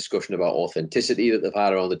conversation and discussion about authenticity that they've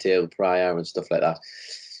had around the table prior and stuff like that.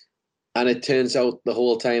 And it turns out the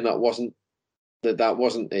whole time that wasn't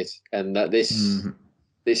it. And that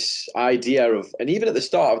this idea of, and even at the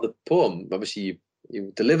start of the poem, obviously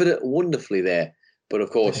you delivered it wonderfully there. But of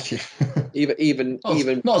course, even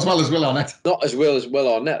not as well as Will Arnett. Not as well as Will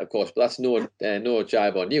Arnett, of course, but that's no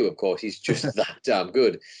jibe on you, of course. He's just that damn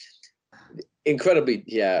good. Incredibly,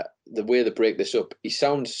 yeah, the way they break this up. He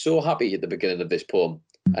sounds so happy at the beginning of this poem,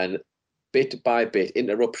 and bit by bit,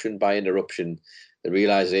 interruption by interruption, the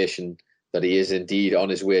realization that he is indeed on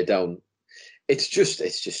his way down. It's just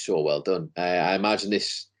so well done. I imagine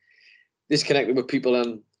this connected with people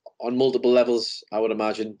on multiple levels. I would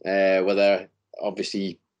imagine, whether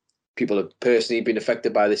obviously people have personally been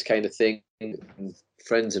affected by this kind of thing,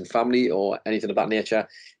 friends and family or anything of that nature,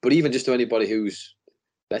 but even just to anybody who's,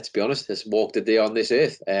 let's be honest, has walked a day on this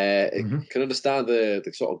earth, can understand the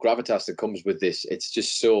sort of gravitas that comes with this. It's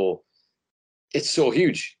just it's so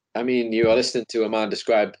huge. I mean, you are listening to a man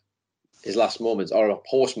describe his last moments, or a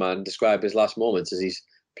horseman describe his last moments as he's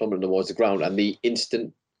plummeting towards the ground, and the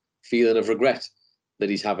instant feeling of regret that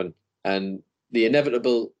he's having, and the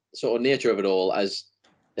inevitable sort of nature of it all, as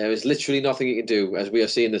there is literally nothing he can do, as we are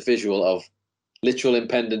seeing the visual of literal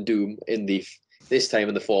impending doom in the this time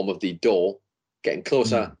in the form of the door getting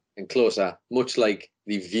closer and closer, much like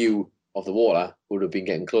the view of the water would have been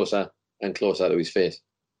getting closer and closer to his face.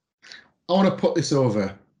 I want to put this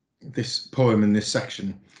over, this poem in this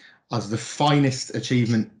section, as the finest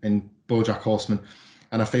achievement in BoJack Horseman.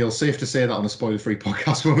 And I feel safe to say that on a spoiler-free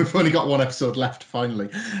podcast when we've only got one episode left, finally.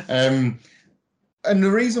 And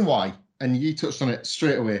the reason why, and you touched on it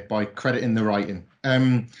straight away by crediting the writing,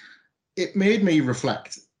 it made me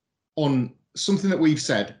reflect on something that we've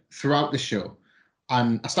said throughout the show.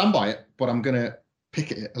 And I stand by it, but I'm going to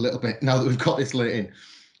pick it a little bit now that we've got this lit in.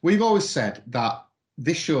 We've always said that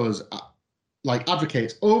this show's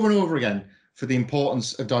advocates over and over again for the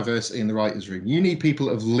importance of diversity in the writers' room. You need people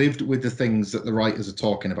that have lived with the things that the writers are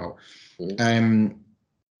talking about.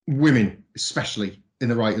 Women, especially in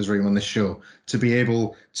the writers' room on this show, to be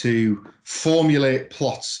able to formulate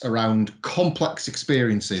plots around complex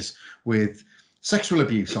experiences with sexual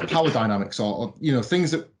abuse or power dynamics or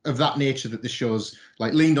things of that nature that this show's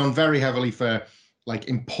leaned on very heavily for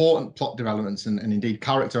important plot developments and indeed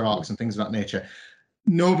character arcs and things of that nature.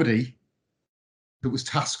 Nobody that was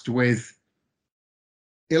tasked with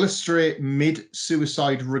illustrate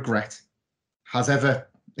mid-suicide regret has ever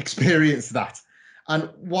experienced that. And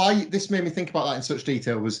why this made me think about that in such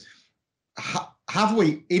detail was, have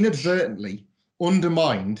we inadvertently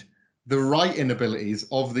undermined the writing abilities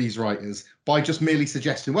of these writers by just merely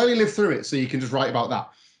suggesting, well, you live through it, so you can just write about that?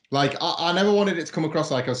 I never wanted it to come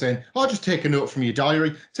across like I was saying, just take a note from your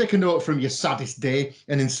diary, take a note from your saddest day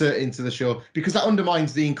and insert it into the show, because that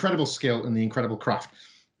undermines the incredible skill and the incredible craft.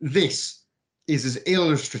 This is as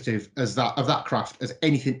illustrative of that craft as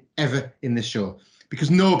anything ever in this show,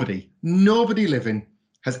 because nobody living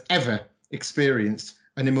has ever experienced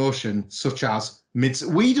an emotion such as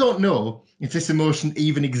we don't know if this emotion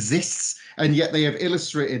even exists, and yet they have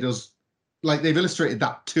illustrated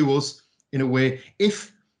that to us in a way.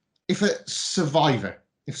 If a survivor,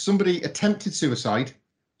 if somebody attempted suicide,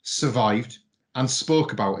 survived, and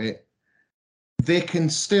spoke about it, they can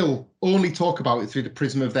still only talk about it through the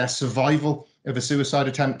prism of their survival of a suicide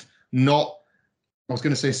attempt, not, I was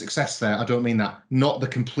going to say success there, I don't mean that, not the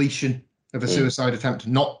completion of a suicide attempt,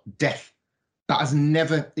 not death. That has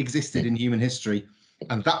never existed in human history.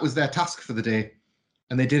 And that was their task for the day.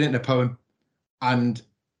 And they did it in a poem. And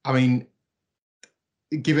I mean,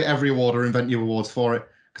 give it every award or invent new awards for it,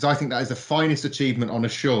 because I think that is the finest achievement on a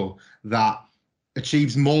show that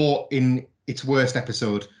achieves more in its worst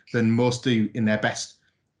episode than most do in their best.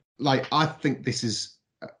 I think this is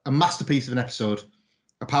a masterpiece of an episode,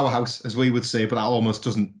 a powerhouse, as we would say, but that almost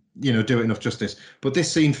doesn't, do it enough justice. But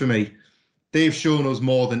this scene, for me, they've shown us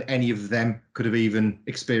more than any of them could have even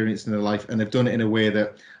experienced in their life, and they've done it in a way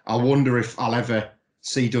that I wonder if I'll ever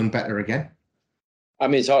see done better again. I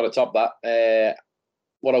mean, it's hard to top that.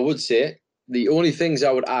 What I would say, the only things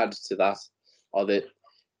I would add to that are that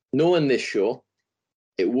knowing this show,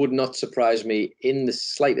 it would not surprise me in the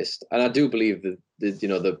slightest, and I do believe that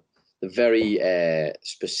the very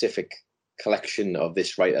specific collection of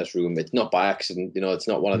this writer's room, it's not by accident. It's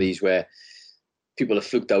not one of these where people have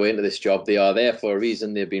fluked their way into this job. They are there for a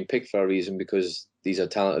reason. They've been picked for a reason, because these are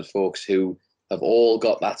talented folks who have all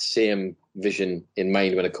got that same vision in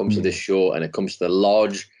mind when it comes to this show and it comes to the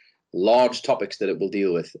large topics that it will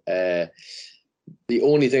deal with. The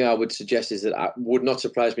only thing I would suggest is that it would not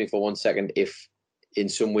surprise me for 1 second if in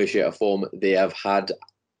some way, shape or form, they have had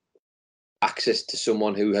access to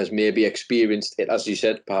someone who has maybe experienced it, as you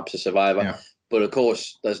said, perhaps a survivor. Yeah. But of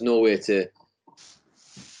course, there's no way to,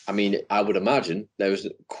 I mean, I would imagine there was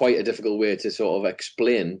quite a difficult way to sort of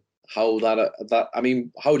explain how I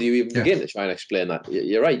mean, how do you even begin to try and explain that?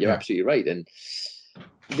 You're right, you're absolutely right. And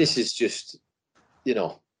this is just,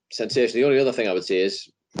 sensational. The only other thing I would say is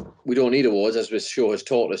we don't need awards, as this show has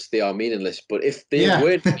taught us. They are meaningless. But if they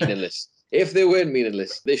weren't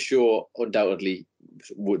meaningless, this show undoubtedly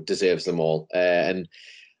deserves them all. And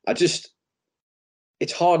it's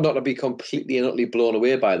hard not to be completely and utterly blown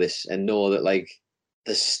away by this and know that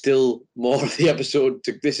there's still more of the episode.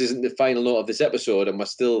 This isn't the final note of this episode, and we're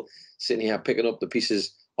still sitting here picking up the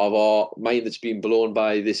pieces of our mind that's been blown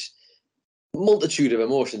by this multitude of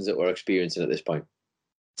emotions that we're experiencing at this point.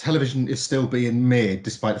 Television is still being made,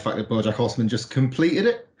 despite the fact that BoJack Horseman just completed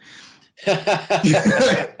it.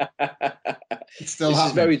 It's still happening. This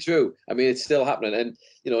is very true. I mean, it's still happening, and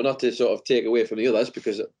not to sort of take away from the others,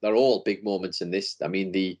 because they're all big moments in this. I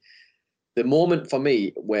mean, the moment for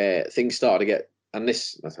me where things started to get, and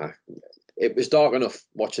it was dark enough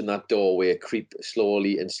watching that doorway creep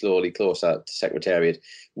slowly and slowly closer to Secretariat.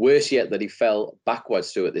 Worse yet, that he fell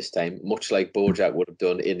backwards through it this time, much like BoJack would have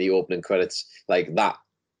done in the opening credits.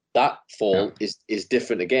 That fall is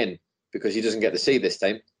different again. because he doesn't get to see this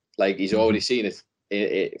time. Like he's already seen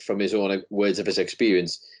it from his own words of his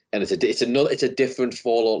experience, and it's a different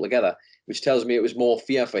fall altogether, which tells me it was more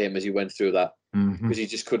fear for him as he went through that because he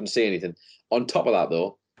just couldn't see anything. On top of that,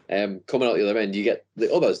 though, coming out the other end, you get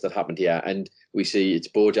the others that happened here, and we see it's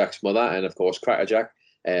Bojack's mother and of course Crackerjack,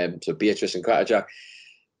 so Beatrice and Crackerjack.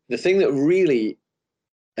 The thing that really,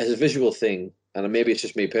 as a visual thing, and maybe it's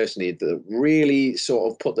just me personally, that really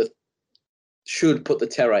sort of should put the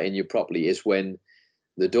terror in you properly is when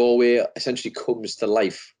the doorway essentially comes to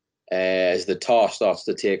life as the tar starts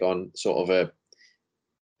to take on sort of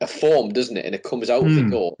a form, doesn't it? And it comes out of the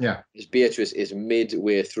door. Yeah. As Beatrice is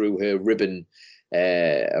midway through her ribbon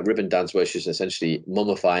dance where she's essentially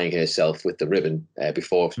mummifying herself with the ribbon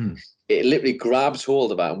before it literally grabs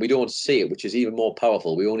hold of her, and we don't see it, which is even more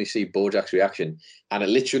powerful. We only see Bojack's reaction, and it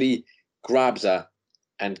literally grabs her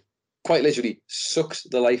and quite literally sucks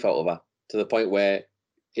the life out of her to the point where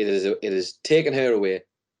it is taken her away.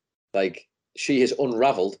 Like she is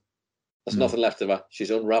unraveled. There's nothing left of her.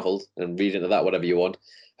 She's unraveled, and read into that whatever you want.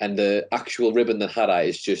 And the actual ribbon that had her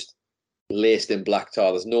is just laced in black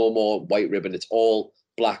tar. There's no more white ribbon. It's all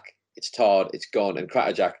black. It's tarred. It's gone. And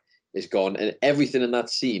Crackerjack is gone. And everything in that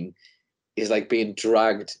scene is like being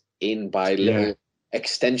dragged in by little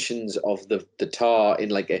extensions of the tar in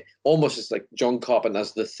like almost it's like John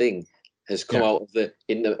Carpenter's The Thing has come out of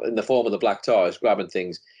in the form of the black tar, is grabbing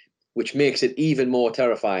things, which makes it even more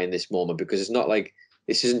terrifying this moment, because it's not like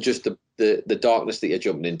this isn't just the darkness that you're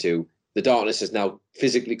jumping into. The darkness is now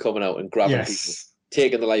physically coming out and grabbing people,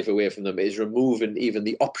 taking the life away from them. It is removing even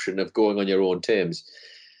the option of going on your own terms.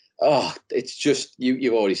 Oh, it's just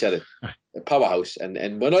you've already said it. A powerhouse,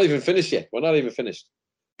 and we're not even finished yet. We're not even finished.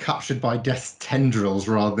 Captured by death's tendrils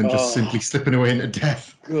rather than just simply slipping away into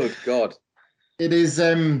death. Good God. It is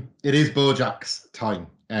Bojack's time.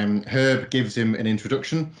 Herb gives him an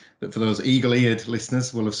introduction that, for those eagle-eared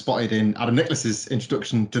listeners, will have spotted in Adam Nicholas's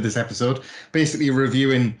introduction to this episode, basically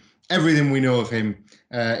reviewing everything we know of him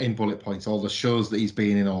in bullet points, all the shows that he's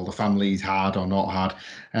been in, all the family he's had or not had.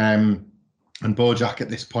 And Bojack at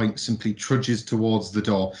this point simply trudges towards the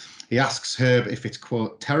door. He asks Herb if it's,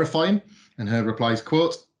 quote, terrifying, and Herb replies,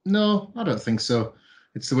 quote, no, I don't think so.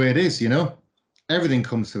 It's the way it is, you know. Everything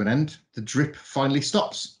comes to an end. The drip finally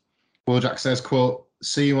stops. Bojack says, quote,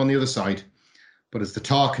 see you on the other side. But as the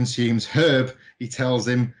tar consumes Herb, he tells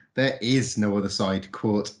him there is no other side.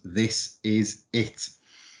 Quote, this is it.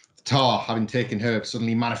 The tar, having taken Herb,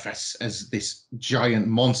 suddenly manifests as this giant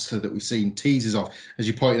monster that we've seen teases of, as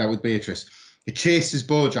you pointed out with Beatrice. It chases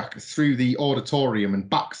Bojack through the auditorium and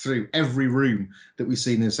back through every room that we've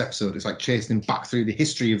seen in this episode. It's like chasing him back through the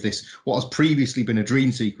history of this, what has previously been a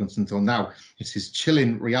dream sequence until now. It's his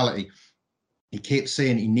chilling reality. He keeps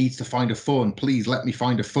saying he needs to find a phone. Please let me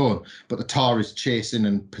find a phone. But the tar is chasing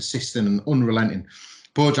and persistent and unrelenting.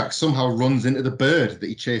 Bojack somehow runs into the bird that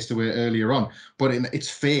he chased away earlier on, but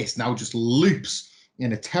its face now just loops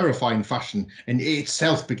in a terrifying fashion, and it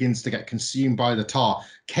itself begins to get consumed by the tar.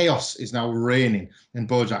 Chaos is now reigning, and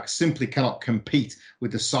Bojack simply cannot compete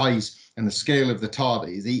with the size and the scale of the tar that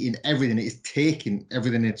is eating everything. It is taking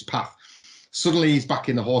everything in its path. Suddenly, he's back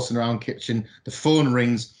in the horse and around kitchen. The phone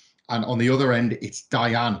rings, and on the other end, it's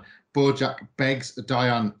Diane. Bojack begs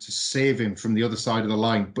Diane to save him from the other side of the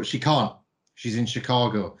line, but she can't. She's in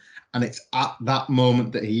Chicago, and it's at that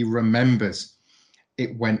moment that he remembers.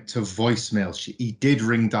 It went to voicemail. He did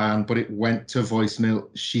ring Diane, but it went to voicemail.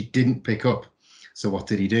 She didn't pick up. So what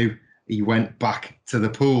did he do? He went back to the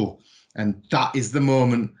pool. And that is the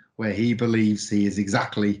moment where he believes he is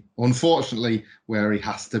exactly, unfortunately, where he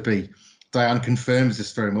has to be. Diane confirms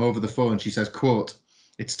this for him over the phone. She says, quote,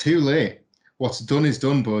 it's too late. What's done is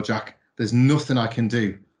done, Bojack. There's nothing I can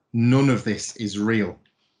do. None of this is real.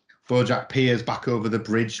 Bojack peers back over the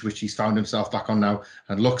bridge, which he's found himself back on now,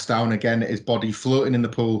 and looks down again at his body floating in the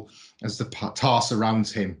pool as the tar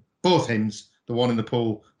surrounds him. Both hims, the one in the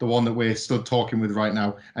pool, the one that we're stood talking with right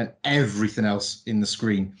now, and everything else in the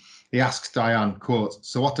screen. He asks Diane, quote,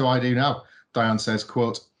 so what do I do now? Diane says,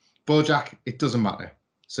 quote, Bojack, it doesn't matter.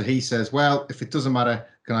 So he says, well, if it doesn't matter,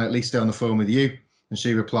 can I at least stay on the phone with you? And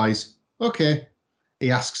she replies, okay.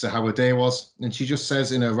 He asks her how her day was, and she just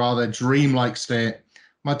says in a rather dreamlike state,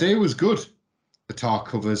 my day was good. The tar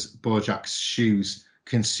covers Bojack's shoes,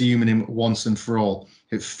 consuming him once and for all.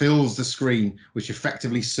 It fills the screen, which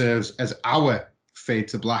effectively serves as our fade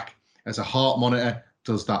to black, as a heart monitor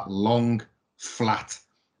does that long, flat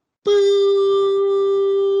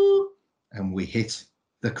boo, and we hit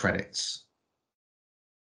the credits.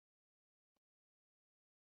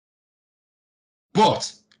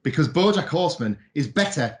 But because BoJack Horseman is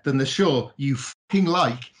better than the show you fucking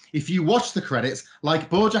like, If you watch the credits, like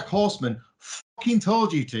BoJack Horseman fucking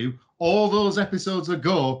told you to, all those episodes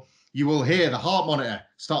ago, you will hear the heart monitor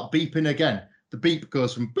start beeping again. The beep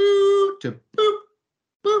goes from boop to boop,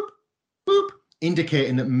 boop, boop,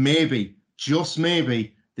 indicating that maybe, just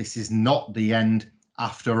maybe, this is not the end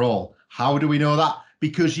after all. How do we know that?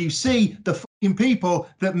 Because you see the fucking people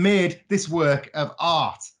that made this work of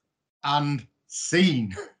art and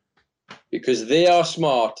scene. Because they are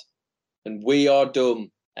smart and we are dumb.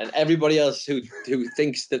 And everybody else who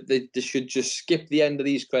thinks that they should just skip the end of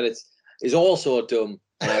these credits is also dumb.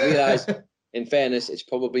 And I realise, in fairness, it's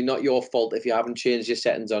probably not your fault if you haven't changed your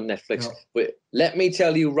settings on Netflix. No. But let me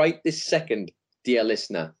tell you right this second, dear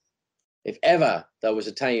listener, if ever there was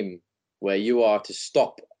a time where you are to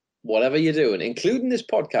stop whatever you're doing, including this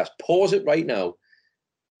podcast, pause it right now,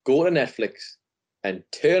 go to Netflix and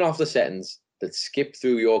turn off the settings that skip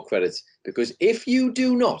through your credits. Because if you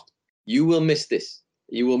do not, you will miss this.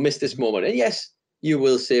 You will miss this moment. And yes, you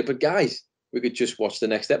will say, but guys, we could just watch the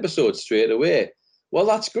next episode straight away. Well,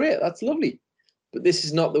 that's great. That's lovely. But this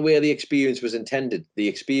is not the way the experience was intended. The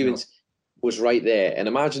experience was right there. And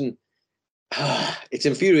imagine, it's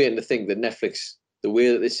infuriating to think that Netflix, the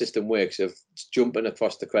way that this system works of jumping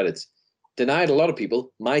across the credits, denied a lot of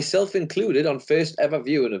people, myself included, on first ever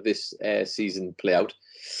viewing of this season play out,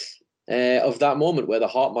 of that moment where the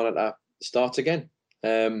heart monitor starts again.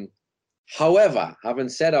 However, having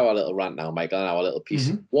said our little rant now, Michael, and our little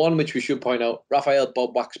piece, one which we should point out, Raphael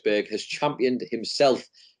Bob Waxberg has championed himself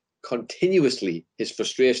continuously, his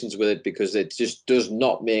frustrations with it, because it just does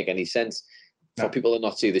not make any sense for people to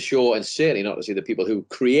not see the show, and certainly not to see the people who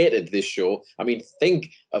created this show. I mean, think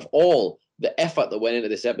of all the effort that went into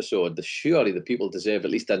this episode. Surely the people deserve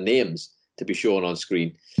at least their names to be shown on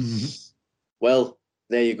screen. Well,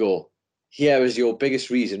 there you go. Here is your biggest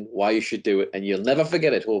reason why you should do it, and you'll never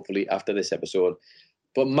forget it, hopefully, after this episode.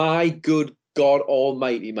 But my good God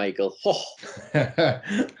almighty, Michael, the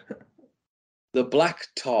Black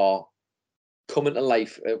Tar coming to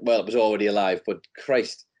life. Well, it was already alive, but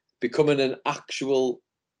Christ, becoming an actual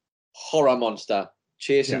horror monster,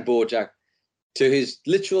 chasing BoJack to his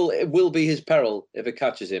literal, it will be his peril if it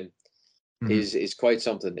catches him, is quite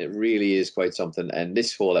something. It really is quite something. And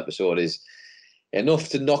this whole episode is enough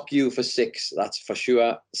to knock you for 6, that's for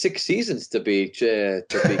sure. 6 seasons to be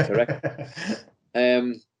correct.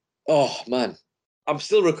 Oh man, I'm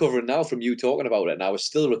still recovering now from you talking about it, and I was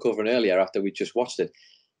still recovering earlier after we just watched it.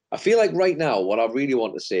 I feel like right now what I really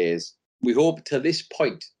want to say is we hope to this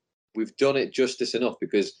point we've done it justice enough,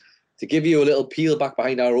 because to give you a little peel back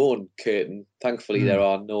behind our own curtain, thankfully there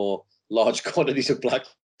are no large quantities of black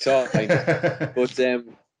tar. But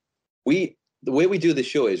the way we do the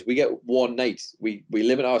show is we get one night. We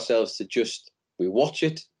limit ourselves to just, we watch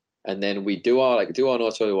it, and then we do our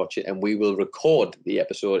notes while we watch it, and we will record the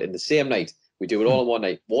episode in the same night. We do it all in one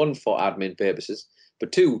night. 1, for admin purposes,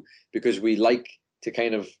 but 2, because we like to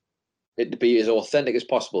kind of it to be as authentic as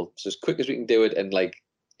possible, so as quick as we can do it, and like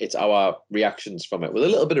it's our reactions from it with a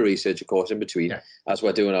little bit of research, of course, in between as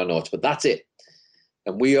we're doing our notes. But that's it.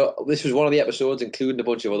 And this was one of the episodes, including a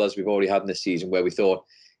bunch of others we've already had in this season, where we thought,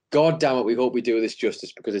 God damn it, we hope we do this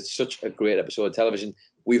justice, because it's such a great episode of television.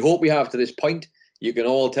 We hope we have to this point. You can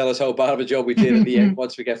all tell us how bad of a job we did at the end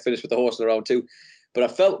once we get finished with the horse in round 2. But I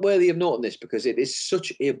felt worthy of noting this because it is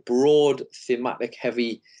such a broad, thematic,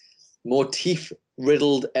 heavy,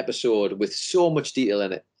 motif-riddled episode with so much detail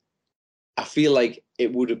in it. I feel like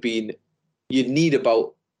it would have been, you'd need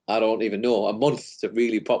about, I don't even know, a month to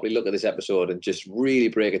really properly look at this episode and just really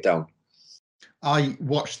break it down. I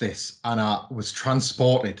watched this and I was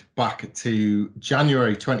transported back to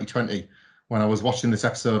January 2020 when I was watching this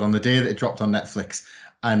episode on the day that it dropped on Netflix.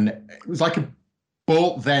 And it was like a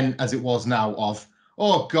bolt then as it was now of,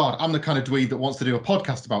 oh God, I'm the kind of dweeb that wants to do a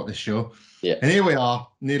podcast about this show. Yeah. And here we are,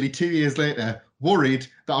 nearly 2 years later, worried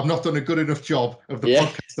that I've not done a good enough job of the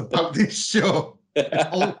podcast about this show. It's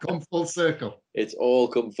all come full circle. It's all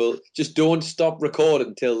come full. Just don't stop recording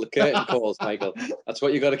until the curtain calls, Michael. That's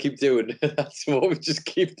what you got to keep doing. That's what we just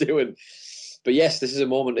keep doing. But yes, this is a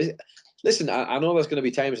moment. Listen, I know there's going to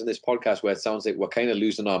be times in this podcast where it sounds like we're kind of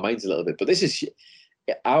losing our minds a little bit, but this is,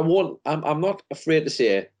 I'm not afraid to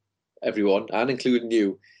say, everyone, and including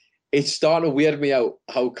you, it's starting to weird me out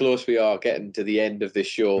how close we are getting to the end of this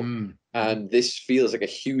show. And this feels like a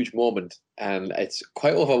huge moment, and it's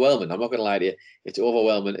quite overwhelming. I'm not going to lie to you. It's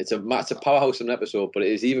overwhelming. It's a powerhouse of an episode, but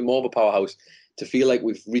it is even more of a powerhouse to feel like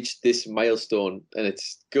we've reached this milestone, and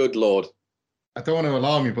it's good Lord. I don't want to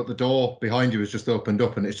alarm you, but the door behind you has just opened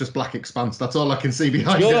up, and it's just black expanse. That's all I can see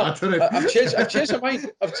behind it. I've changed my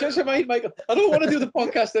mind. I've changed my mind, Michael. I don't want to do the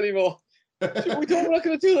podcast anymore. We don't. We're not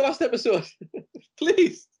going to do the last episode.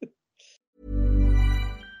 Please.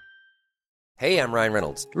 Hey, I'm Ryan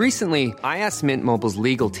Reynolds. Recently, I asked Mint Mobile's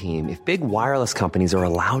legal team if big wireless companies are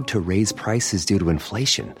allowed to raise prices due to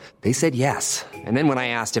inflation. They said yes. And then when I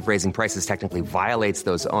asked if raising prices technically violates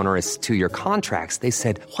those onerous 2-year contracts, they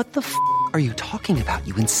said, "What the f*** are you talking about,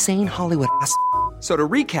 you insane Hollywood ass?" So to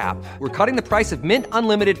recap, we're cutting the price of Mint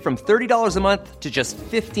Unlimited from $30 a month to just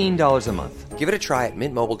 $15 a month. Give it a try at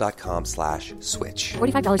mintmobile.com/switch.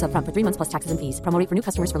 $45 up front for 3 months plus taxes and fees. Promo rate for new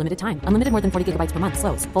customers for limited time. Unlimited more than 40 gigabytes per month.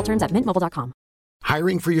 Slows full terms at mintmobile.com.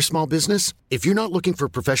 Hiring for your small business? If you're not looking for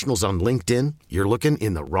professionals on LinkedIn, you're looking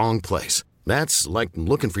in the wrong place. That's like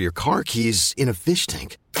looking for your car keys in a fish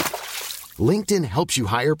tank. LinkedIn helps you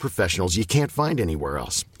hire professionals you can't find anywhere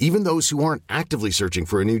else, even those who aren't actively searching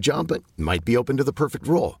for a new job but might be open to the perfect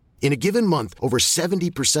role. In a given month, over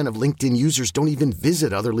 70% of LinkedIn users don't even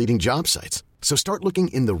visit other leading job sites. So start looking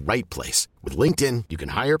in the right place. With LinkedIn, you can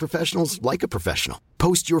hire professionals like a professional.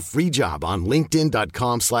 Post your free job on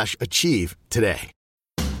linkedin.com/achieve today.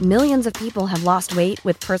 Millions of people have lost weight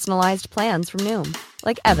with personalized plans from Noom.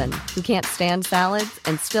 Like Evan, who can't stand salads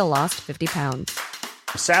and still lost 50 pounds.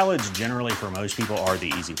 Salads generally for most people are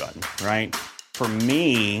the easy button, right? For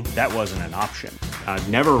me, that wasn't an option. I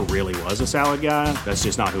never really was a salad guy. That's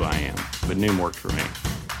just not who I am. But Noom worked for me.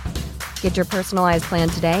 Get your personalized plan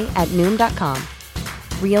today at Noom.com.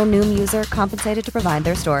 Real Noom user compensated to provide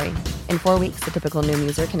their story. In 4 weeks, the typical Noom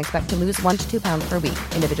user can expect to lose 1 to 2 pounds per week.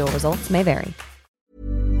 Individual results may vary.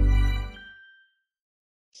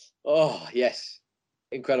 Oh, yes.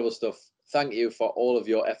 Incredible stuff. Thank you for all of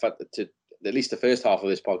your effort to at least the first half of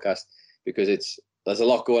this podcast, because there's a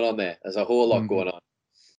lot going on there. There's a whole lot going on.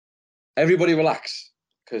 Everybody relax,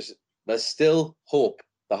 because there's still hope.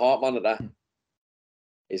 The Heart Monitor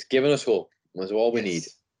is giving us hope. That's all we need.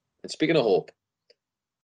 And speaking of hope,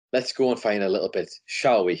 let's go and find a little bit,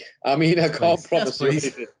 shall we? I mean, I can't promise you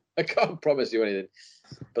anything. I can't promise you anything.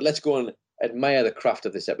 But let's go and admire the craft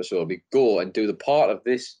of this episode. We go and do the part of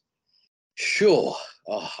this show.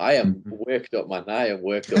 Oh, I am worked up, man. I am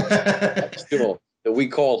worked up. Show that we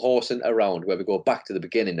call Horsing Around, where we go back to the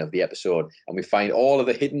beginning of the episode and we find all of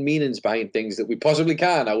the hidden meanings behind things that we possibly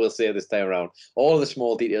can, I will say this time around. All of the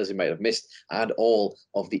small details you might have missed and all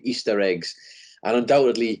of the Easter eggs. And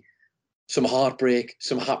undoubtedly, some heartbreak,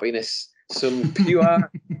 some happiness, some pure...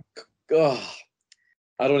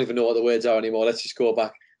 I don't even know what the words are anymore. Let's just go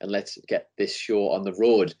back and let's get this show on the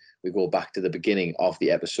road. We go back to the beginning of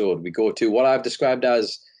the episode. We go to what I've described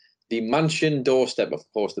as the mansion doorstep, of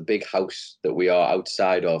course, the big house that we are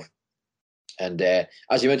outside of. And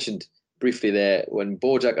as you mentioned briefly there, when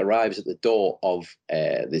Bojack arrives at the door of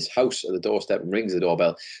this house at the doorstep and rings the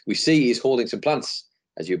doorbell, we see he's holding some plants.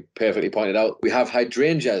 As you perfectly pointed out, we have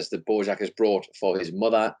hydrangeas that Bojack has brought for his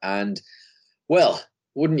mother. And, well,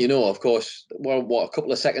 wouldn't you know, of course, a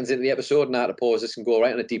couple of seconds into the episode, and I had to pause this and go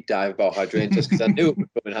right on a deep dive about hydrangeas because I knew it would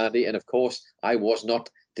come in handy. And, of course, I was not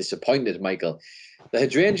disappointed, Michael. The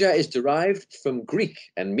hydrangea is derived from Greek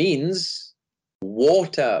and means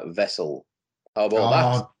water vessel. How about that?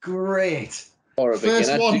 Oh, great. For a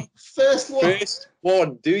First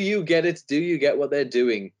one. Do you get it? Do you get what they're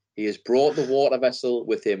doing? He has brought the water vessel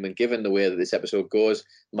with him, and given the way that this episode goes,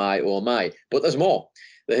 my oh my. But there's more.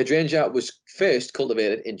 The hydrangea was first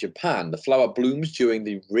cultivated in Japan. The flower blooms during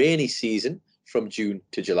the rainy season from June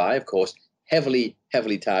to July, of course, heavily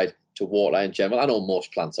tied to water in general. I know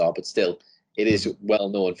most plants are, but still, it is well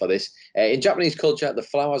known for this. In Japanese culture, the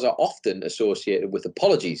flowers are often associated with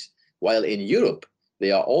apologies, while in Europe,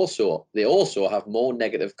 they also have more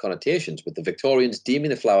negative connotations, with the Victorians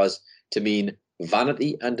deeming the flowers to mean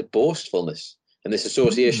vanity and boastfulness. And this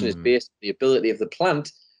association is based on the ability of the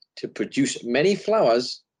plant to produce many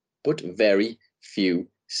flowers, but very few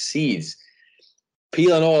seeds.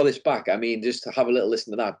 Peeling all of this back, I mean, just to have a little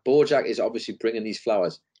listen to that. Bojack is obviously bringing these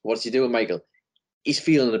flowers. What's he doing, Michael? He's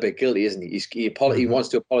feeling a bit guilty, isn't he? He wants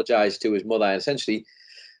to apologise to his mother, and essentially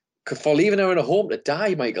for leaving her in a home to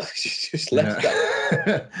die, Michael. She's just left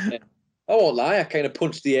her. I won't lie, I kind of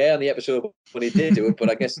punched the air on the episode when he did do it, but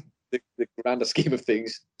I guess the grander scheme of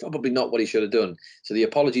things, probably not what he should have done. So the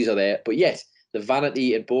apologies are there, but yet the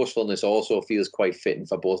vanity and boastfulness also feels quite fitting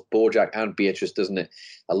for both Bojack and Beatrice, doesn't it?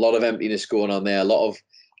 A lot of emptiness going on there, a lot of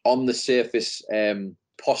on the surface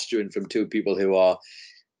posturing from two people who are,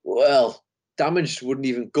 well, damaged wouldn't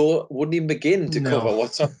even begin to cover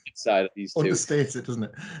what's on the inside of these two. Understates it, doesn't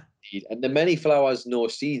it? And the many flowers, no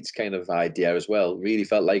seeds kind of idea as well really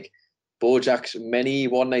felt like Bojack's many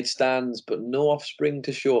one-night stands, but no offspring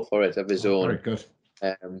to show for it of his own. Very good.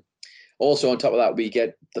 Also, on top of that, we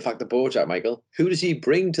get the fact that Bojack, Michael, who does he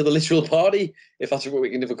bring to the literal party? If that's what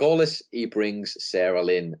we can ever call this, he brings Sarah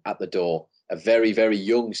Lynn at the door. A very, very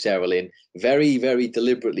young Sarah Lynn, very, very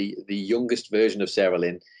deliberately the youngest version of Sarah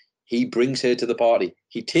Lynn. He brings her to the party.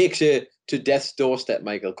 He takes her to death's doorstep,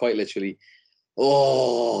 Michael, quite literally.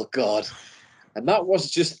 Oh, God. And that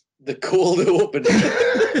was just the cold open.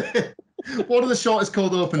 One of the shortest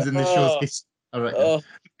cold opens in this show's history, I reckon.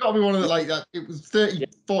 It's got to be one of the, like, that. It was 30,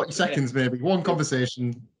 40 seconds, maybe. One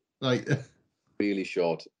conversation. Like, really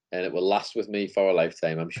short. And it will last with me for a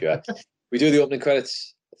lifetime, I'm sure. We do the opening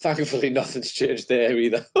credits. Thankfully, nothing's changed there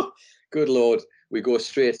either. Good Lord. We go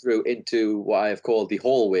straight through into what I have called the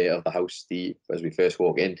hallway of the house. As we first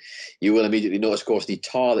walk in, you will immediately notice, of course, the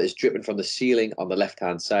tar that is dripping from the ceiling on the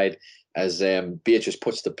left-hand side as Beatrice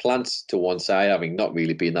puts the plants to one side, having not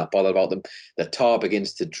really been that bothered about them. The tar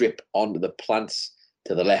begins to drip onto the plants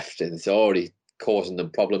to the left, and it's already causing them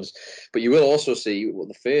problems. But you will also see, well,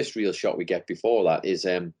 the first real shot we get before that is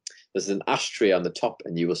there's an ashtray on the top,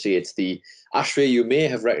 and you will see it's the ashtray you may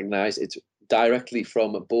have recognised. It's directly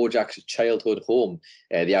from Bojack's childhood home,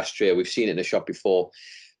 the ashtray. We've seen it in a shot before.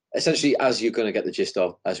 Essentially, as you're going to get the gist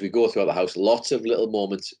of, as we go throughout the house, lots of little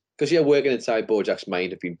moments, because you're working inside Bojack's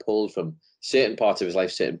mind, have been pulled from certain parts of his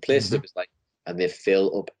life, certain places of his life, and they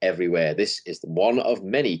fill up everywhere. This is one of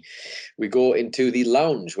many. We go into the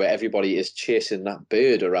lounge where everybody is chasing that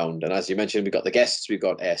bird around. And as you mentioned, we've got the guests. We've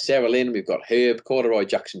got Sarah Lynn, we've got Herb, Corduroy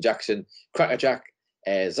Jackson, Crackerjack,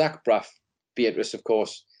 Zach Braff, Beatrice, of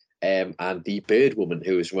course, and the bird woman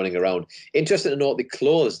who is running around. Interesting to note the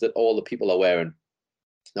clothes that all the people are wearing.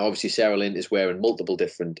 Now, obviously, Sarah Lynn is wearing multiple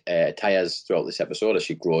different attires throughout this episode as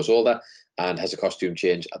she grows older and has a costume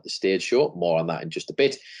change at the stage show. More on that in just a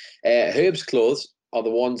bit. Herb's clothes are the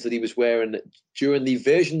ones that he was wearing during the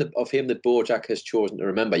version of him that Bojack has chosen to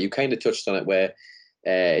remember. You kind of touched on it where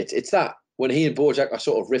it's that when he and Bojack are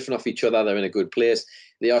sort of riffing off each other, they're in a good place.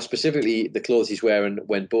 They are specifically the clothes he's wearing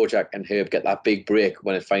when Bojack and Herb get that big break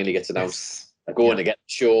when it finally gets announced. They're going to get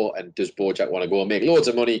the show, and does Bojack want to go and make loads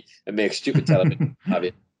of money and make stupid television?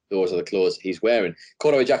 Those are the clothes he's wearing.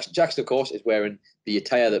 Corduroy Jackson, of course, is wearing the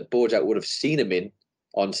attire that Bojack would have seen him in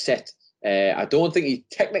on set. I don't think he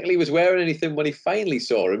technically was wearing anything when he finally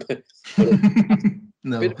saw him.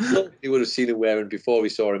 no. He would have seen him wearing before we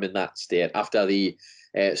saw him in that state. After the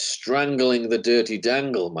strangling the dirty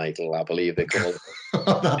dangle, Michael, I believe they call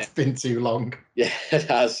it. That's been too long. Yeah, it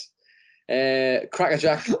has.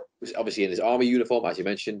 Crackerjack was obviously in his army uniform, as you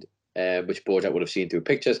mentioned, which Bojack would have seen through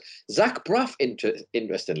pictures. Zach Braff,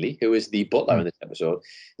 interestingly, who is the butler in this episode.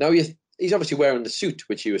 Now, he's obviously wearing the suit,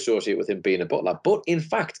 which you associate with him being a butler. But in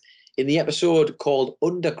fact, in the episode called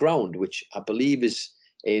Underground, which I believe is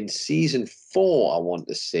in season 4, I want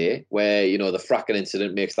to say, where, you know, the fracking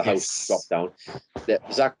incident makes the house drop down,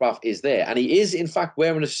 that Zach Braff is there. And he is, in fact,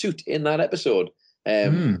 wearing a suit in that episode.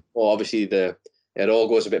 Well, obviously, it all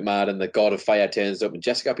goes a bit mad, and the god of fire turns up, and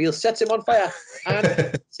Jessica Biel sets him on fire and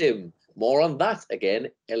hits him. More on that again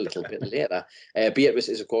a little bit later. Beatrice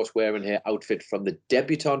is, of course, wearing her outfit from the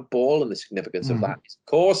debutante ball, and the significance of that is, of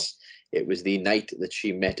course, it was the night that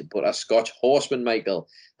she met Butterscotch Horseman, Michael.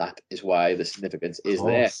 That is why the significance is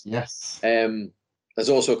there. Yes. There's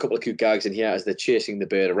also a couple of cute gags in here as they're chasing the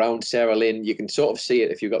bird around. Sarah Lynn, you can sort of see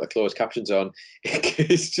it if you've got the closed captions on.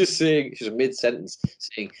 It's just saying, she's mid-sentence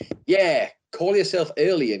saying, yeah, call yourself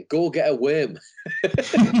early and go get a worm.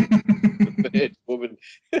 Bird woman.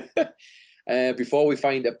 Before we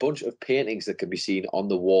find a bunch of paintings that can be seen on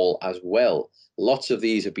the wall as well. Lots of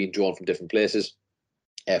these have been drawn from different places.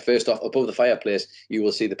 First off, above the fireplace, you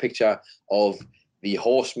will see the picture of the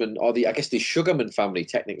Horseman, or the Sugarman family,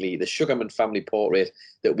 technically, the Sugarman family portrait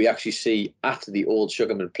that we actually see at the old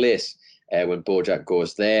Sugarman place when Bojack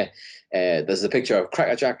goes there. There's a picture of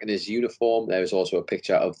Crackerjack in his uniform. There's also a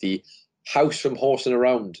picture of the house from Horsing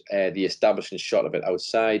Around, the establishing shot of it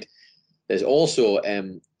outside. There's also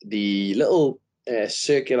the little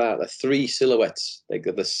circular, the 3 silhouettes, like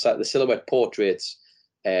the silhouette portraits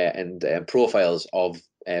and profiles of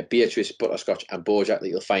Beatrice, Butterscotch, and Bojack that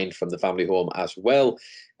you'll find from the family home as well.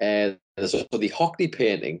 There's also the Hockney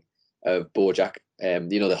painting of Bojack.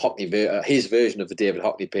 The Hockney, his version of the David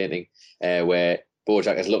Hockney painting, where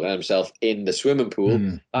Bojack is looking at himself in the swimming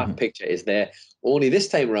pool. That picture is there. Only this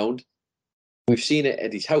time round, we've seen it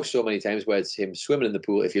at his house so many times where it's him swimming in the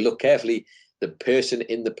pool. If you look carefully, the person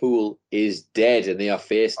in the pool is dead and they are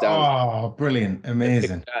face down. Oh, brilliant.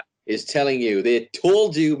 Amazing. Is telling you, they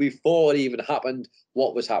told you before it even happened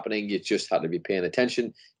what was happening. You just had to be paying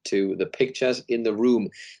attention to the pictures in the room.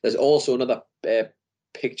 There's also another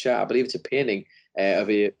picture, I believe it's a painting of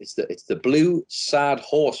it's the blue sad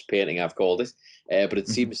horse painting, I've called it, but it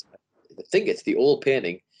seems think it's the old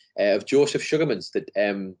painting of Joseph Sugarman's that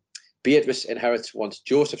Beatrice inherits once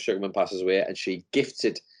Joseph Sugarman passes away, and she gifts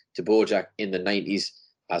it to Bojack in the 90s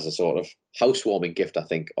as a sort of housewarming gift, I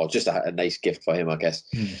think, or just a nice gift for him, I guess.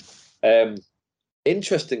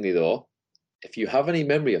 Interestingly, though, if you have any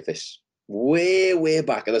memory of this, way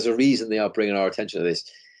back, and there's a reason they are bringing our attention to this,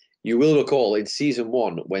 you will recall in season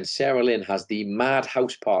 1 when Sarah Lynn has the mad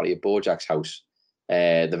house party at Bojack's house,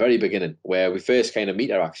 the very beginning, where we first kind of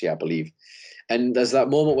meet her, actually, I believe. And there's that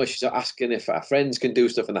moment where she's asking if her friends can do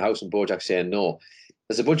stuff in the house, and Bojack's saying no.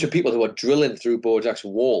 There's a bunch of people who are drilling through Bojack's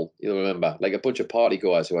wall, you'll remember, like a bunch of party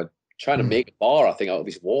goers who are trying to make a bar, I think, out of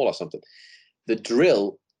his wall or something. The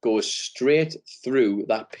drill goes straight through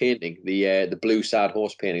that painting, the blue sad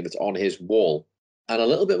horse painting that's on his wall. And a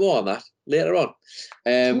little bit more on that later on.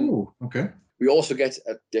 Ooh, okay. We also get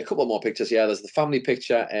a couple more pictures here. There's the family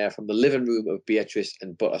picture from the living room of Beatrice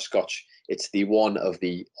and Butterscotch. It's the one of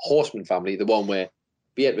the Horseman family, the one where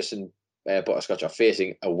Beatrice and Butterscotch are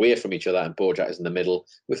facing away from each other, and Bojack is in the middle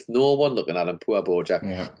with no one looking at him. Poor Bojack.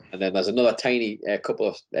 Yeah. And then there's another tiny couple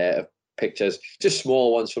of pictures, just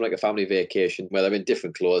small ones from like a family vacation where they're in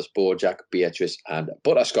different clothes, Bojack, Beatrice, and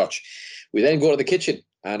Butterscotch. We then go to the kitchen,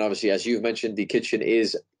 and obviously, as you've mentioned, the kitchen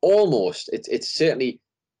is almost, it's certainly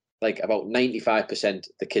like about 95%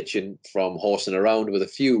 the kitchen from Horsing Around, with a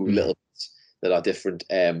few little bits that are different.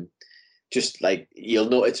 Just like, you'll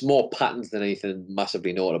know, it's more patterns than anything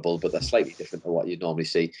massively notable, but they're slightly different to what you'd normally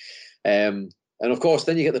see. And of course,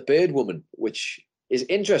 then you get the Bird Woman, which is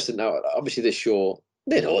interesting. Now, obviously, this show,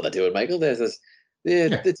 they know what they're doing, Michael. They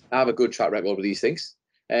have a good track record with these things.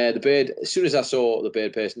 The bird, as soon as I saw the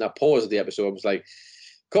bird person, I paused the episode and was like,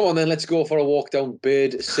 come on then, let's go for a walk down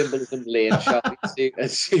bird symbolism lane, shall we, and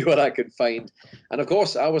see what I can find. And of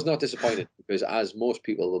course, I was not disappointed, because as most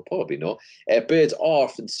people will probably know, birds are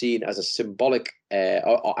often seen as a symbolic,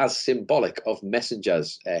 or as symbolic of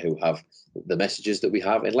messengers who have the messages that we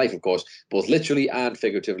have in life, of course, both literally and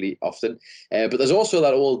figuratively often. But there's also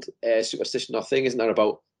that old superstition or thing, isn't there,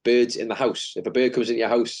 about birds in the house. If a bird comes into your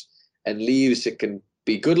house and leaves, it can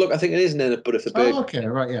be good luck, I think it is. And then, but if a bird,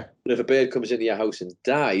 But if a bird comes into your house and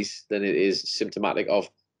dies, then it is symptomatic of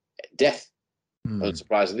death,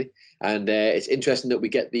 unsurprisingly. And it's interesting that we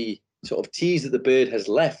get the sort of tease that the bird has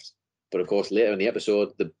left, but of course later in the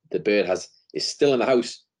episode, the bird is still in the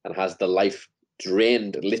house and has the life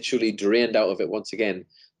literally drained out of it once again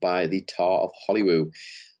by the tar of Hollywood,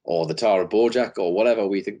 or the tar of Bojack, or whatever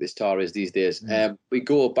we think this tar is these days. We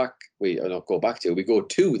go to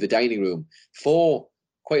the dining room for,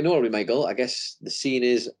 quite notably, Michael, I guess the scene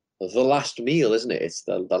is the last meal, isn't it? It's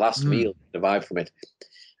the last meal, the vibe from it.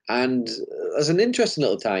 And there's an interesting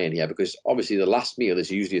little tie-in here, because obviously the last meal is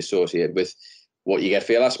usually associated with what you get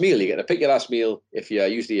for your last meal. You get to pick your last meal. If you're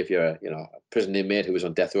a prison inmate who was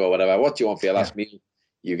on death row or whatever, what do you want for your last meal?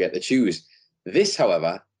 You get to choose. This,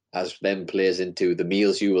 however, as then plays into the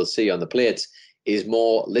meals you will see on the plates, is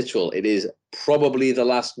more literal. It is probably the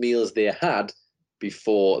last meals they had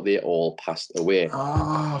before they all passed away.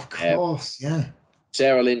 Oh, of course, yeah.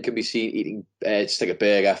 Sarah Lynn can be seen eating just like a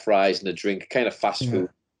burger, fries, and a drink, kind of fast food.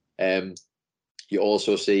 You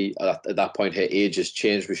also see at that point her age has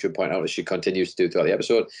changed, we should point out, as she continues to do throughout the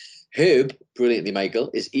episode. Herb, brilliantly,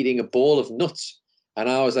 Michael, is eating a bowl of nuts. And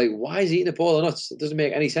I was like, why is he eating a bowl of nuts? It doesn't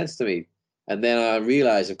make any sense to me. And then I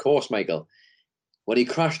realised, of course, Michael, when he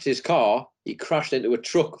crashed his car, he crashed into a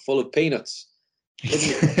truck full of peanuts.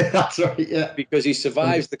 That's right, yeah. Because he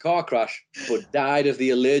survives the car crash, but died of the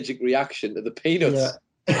allergic reaction to the peanuts.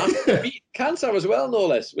 And beat cancer as well, no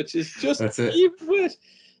less, which is just even worse.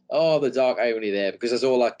 Oh, the dark irony there, because there's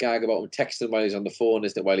all that gag about him texting while he's on the phone,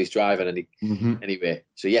 isn't it, while he's driving. And anyway,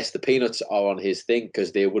 so yes, the peanuts are on his thing,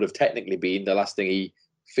 because they would have technically been the last thing he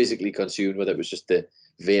physically consumed, whether it was just the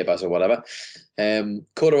vapors or whatever.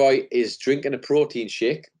 Corduroy is drinking a protein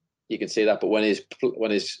shake. You can see that, but when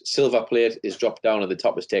his silver plate is dropped down and the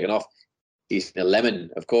top is taken off, he's in a lemon.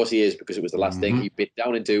 Of course he is, because it was the last thing he bit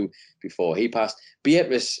down into before he passed.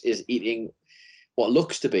 Beatrice is eating what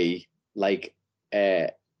looks to be like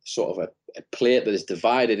sort of a plate that is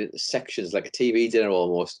divided into sections, like a TV dinner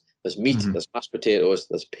almost. There's meat, there's mashed potatoes,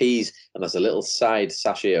 there's peas, and there's a little side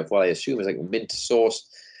sachet of what I assume is like mint sauce.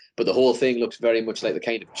 But the whole thing looks very much like the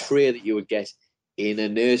kind of tray that you would get in a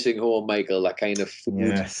nursing home, Michael, that kind of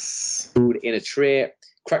food in a tray.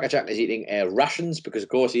 Cracker Jack is eating rations, because of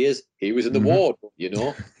course he is. He was in the ward,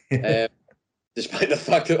 despite the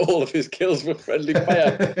fact that all of his kills were friendly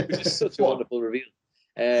fire, which is such a wonderful reveal.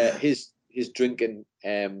 His drinking,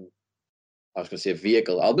 I was going to say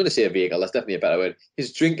vehicle. I'm going to say a vehicle. That's definitely a better word.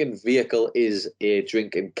 His drinking vehicle is a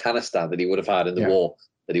drinking canister that he would have had in the war,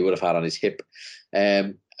 that he would have had on his hip.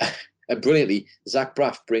 And brilliantly, Zach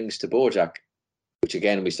Braff brings to Bojack, which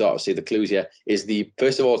again, we start to see the clues here, is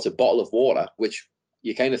first of all, it's a bottle of water, which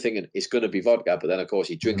you're kind of thinking it's going to be vodka, but then of course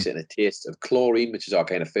he drinks it and it tastes of chlorine, which is our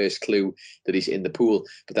kind of first clue that he's in the pool.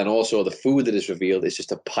 But then also the food that is revealed is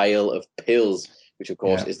just a pile of pills, which of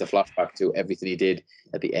course is the flashback to everything he did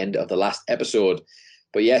at the end of the last episode.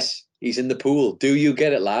 But yes, he's in the pool. Do you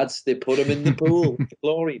get it, lads? They put him in the pool.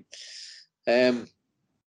 Chlorine.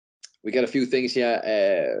 We get a few things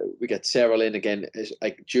here. We get Sarah Lynn again,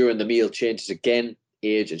 like during the meal, changes again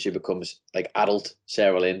age, and she becomes like adult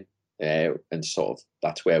Sarah Lynn. And sort of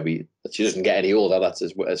that's where she doesn't get any older. That's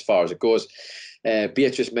as far as it goes.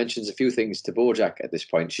 Beatrice mentions a few things to Bojack at this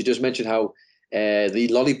point. She does mention how the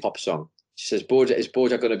Lollipop song. She says, is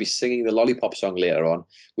Bojack going to be singing the Lollipop song later on?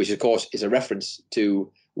 Which, of course, is a reference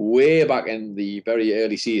to way back in the very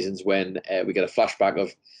early seasons when we get a flashback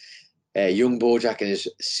of young Bojack in his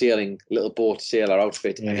little boat sailor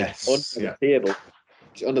outfit. Yes. And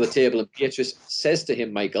he's under the table, and Beatrice says to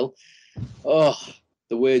him, Michael,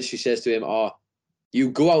 the words she says to him are, you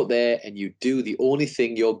go out there and you do the only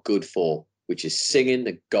thing you're good for, which is singing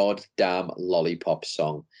the goddamn Lollipop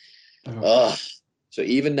song. So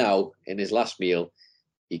even now, in his last meal,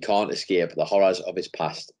 he can't escape the horrors of his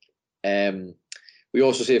past. We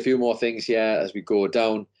also see a few more things here as we go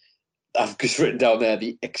down. I've just written down there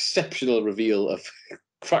the exceptional reveal of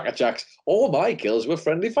Cracker Jack's all my kills were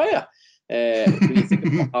friendly fire. When you think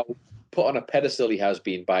about how put on a pedestal he has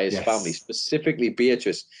been by his family, specifically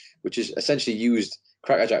Beatrice, which has essentially used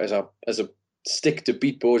Cracker Jack as a stick to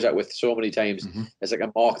beat Bojack with so many times. It's like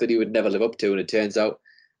a mark that he would never live up to, and it turns out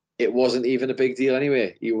it wasn't even a big deal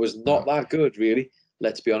anyway. He was not that good, really,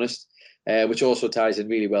 let's be honest, which also ties in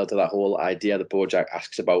really well to that whole idea that Bojack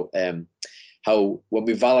asks about how when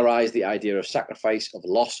we valorize the idea of sacrifice, of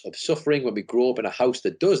loss, of suffering, when we grow up in a house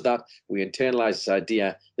that does that, we internalize this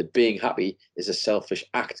idea that being happy is a selfish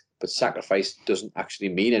act, but sacrifice doesn't actually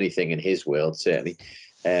mean anything in his world, certainly.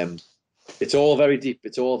 It's all very deep.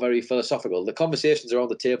 It's all very philosophical. The conversations around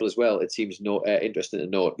the table as well, it seems interesting to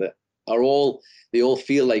note, that they all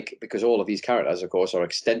feel like, because all of these characters, of course, are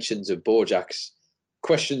extensions of Bojack's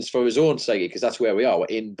questions for his own psyche, because that's where we are. We're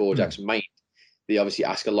in Bojack's mind. They obviously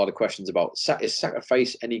ask a lot of questions about, is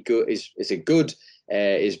sacrifice any good? Is it good?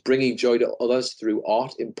 Is bringing joy to others through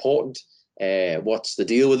art important? What's the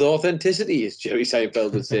deal with authenticity, as Jerry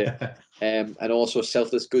Seinfeld would say? And also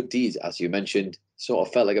selfless good deeds, as you mentioned, sort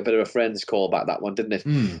of felt like a bit of a Friends callback, that one, didn't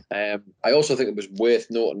it? I also think it was worth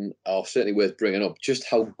noting, or certainly worth bringing up, just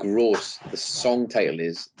how gross the song title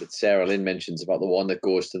is that Sarah Lynn mentions about the one that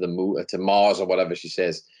goes to the moon, to Mars or whatever she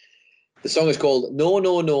says. The song is called No,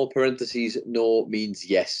 No, No, parentheses, no means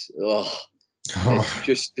yes.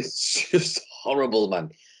 It's just horrible,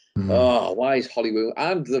 man. Why is Hollywood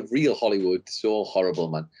and the real Hollywood so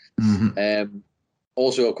horrible, man?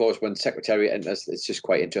 Also, of course, when Secretariat enters, it's just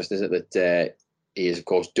quite interesting, isn't it, that he is, of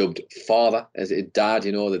course, dubbed father as dad,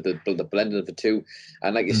 you know, the blending of the two.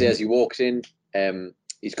 And like you say, as he walks in,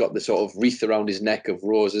 he's got the sort of wreath around his neck of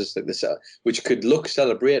roses, like this, which could look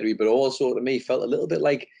celebratory, but also to me felt a little bit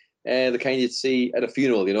like the kind you'd see at a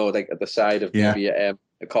funeral, you know, like at the side of maybe a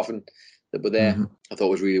coffin that were there. I thought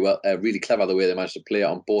it was really clever the way they managed to play it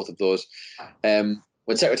on both of those.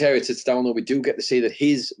 When Secretariat sits down, though, we do get to see that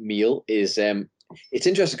his meal is... it's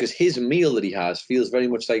interesting because his meal that he has feels very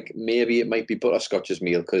much like maybe it might be Butterscotch's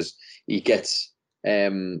meal, because he gets, I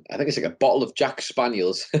think it's like a bottle of Jack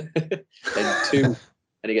Spaniels and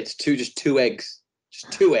he gets two eggs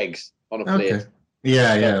on a plate.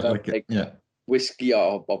 Okay. Yeah. Whiskey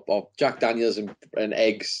or Jack Daniels and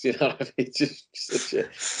eggs, you know what I mean? It's just such a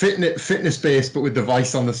fitness based, but with the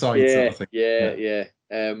vice on the side. Yeah, sort of thing.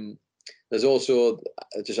 yeah. There's also,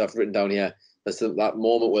 I've written down here, there's that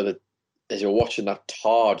moment where as you're watching that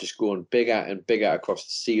tar just going bigger and bigger across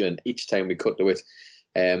the ceiling each time we cut to it,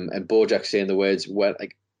 and Bojack saying the words, "Well,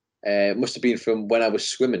 like it must have been from when I was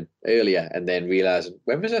swimming earlier," and then realizing,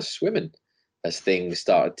 when was I swimming? As things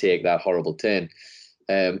started to take that horrible turn.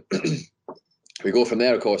 We go from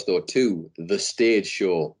there, of course, though, to the stage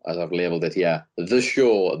show, as I've labelled it here. The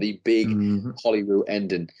show, the big Hollywood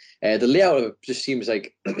ending. The layout of it just seems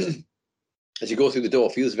like, as you go through the door,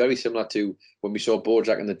 feels very similar to when we saw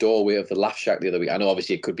Bojack in the doorway of the Laugh Shack the other week. I know,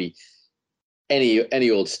 obviously, it could be any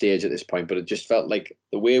old stage at this point, but it just felt like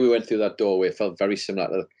the way we went through that doorway felt very similar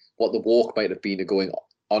to what the walk might have been to going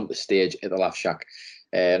on the stage at the Laugh Shack.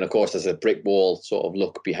 And, of course, there's a brick wall sort of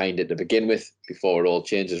look behind it to begin with before it all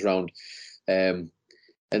changes around. And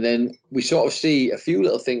then we sort of see a few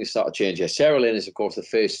little things start to change here. Sarah Lynn is, of course, the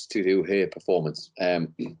first to do her performance.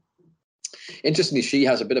 Interestingly, she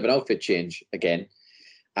has a bit of an outfit change again.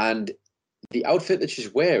 And the outfit that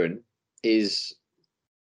she's wearing is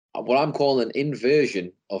what I'm calling an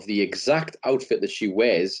inversion of the exact outfit that she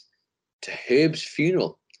wears to Herb's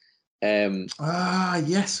funeral.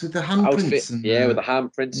 Yes, with the handprints. With the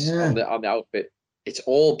handprints on the outfit. It's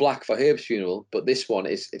all black for Herb's funeral, but this one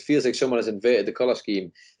it feels like someone has inverted the color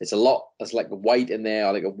scheme. It's there's like white in there,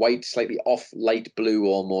 or like a white, slightly off light blue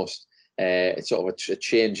almost. It's sort of a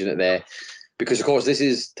change in it there, because of course this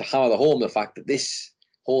is to hammer home the fact that this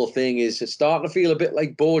whole thing is starting to feel a bit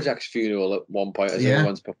like BoJack's funeral at one point as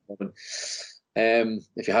everyone's performing.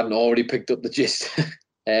 If you hadn't already picked up the gist.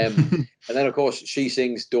 And then of course she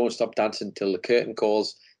sings "Don't Stop Dancing Till the Curtain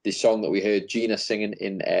Calls," the song that we heard Gina singing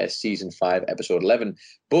in season 5, episode 11.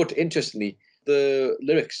 But interestingly, the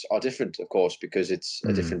lyrics are different, of course, because it's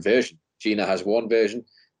a different version. Gina has one version,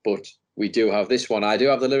 but we do have this one. I do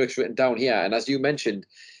have the lyrics written down here, and as you mentioned,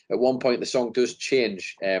 at one point the song does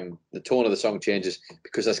change. The tone of the song changes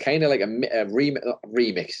because there's kind of like a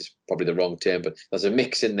remix is probably the wrong term, but there's a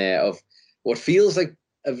mix in there of what feels like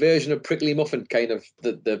a version of Prickly Muffin, kind of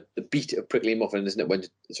the beat of Prickly Muffin, isn't it, when it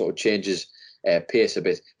sort of changes pace a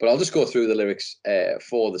bit. But I'll just go through the lyrics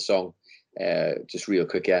for the song just real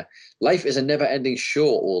quick here. Life is a never-ending show,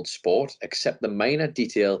 old sport, except the minor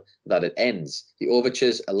detail that it ends. The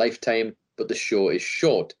overture's a lifetime, but the show is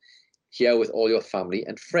short. Here with all your family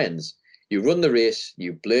and friends. You run the race,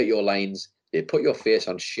 you blurt your lines, they put your face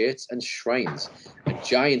on shirts and shrines, and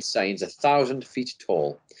giant signs 1,000 feet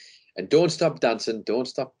tall. And don't stop dancing till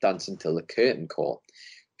the curtain call.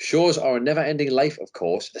 Shows are a never-ending life, of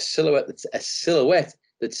course, a silhouette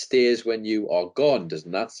that stays when you are gone.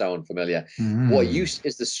 Doesn't that sound familiar? What use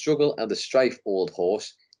is the struggle and the strife, old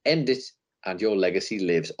horse? End it, and your legacy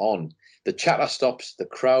lives on. The chatter stops, the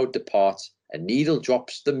crowd departs, a needle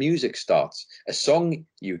drops, the music starts. A song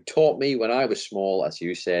you taught me when I was small, as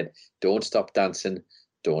you said, don't stop dancing.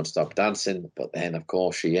 But then, of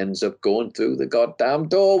course, she ends up going through the goddamn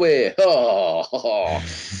doorway.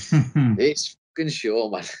 It's fucking show,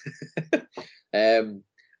 man.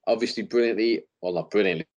 Obviously, brilliantly, well, not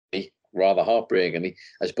brilliantly, rather heartbreakingly,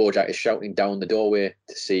 as BoJack is shouting down the doorway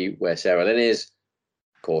to see where Sarah Lynn is.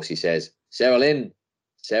 Of course, he says, Sarah Lynn,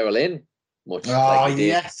 much like he did.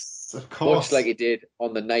 Yes, of course. Much like he did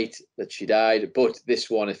on the night that she died, but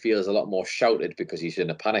this one, it feels a lot more shouted because he's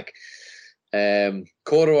in a panic.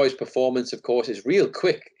 Corduroy's performance, of course, is real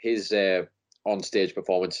quick, his on-stage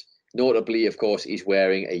performance. Notably, of course, he's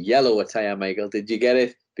wearing a yellow attire, Michael. Did you get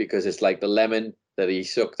it? Because it's like the lemon that he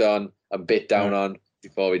sucked on and bit down on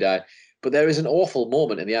before he died. But there is an awful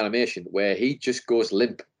moment in the animation where he just goes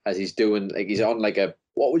limp as he's doing, like he's on like a,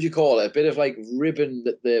 what would you call it? A bit of like ribbon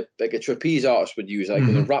that like a trapeze artist would use, like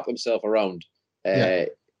to wrap himself around.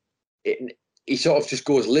 He sort of just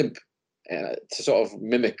goes limp to sort of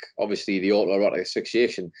mimic, obviously, the autoerotic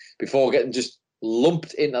asphyxiation before getting just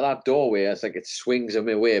lumped into that doorway. It's like it swings him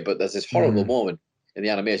away, but there's this horrible moment in the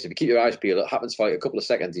animation. If you keep your eyes peeled, it happens for like a couple of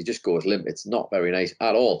seconds. He just goes limp. It's not very nice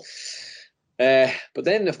at all. But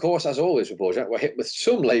then, of course, as always with BoJack, we're hit with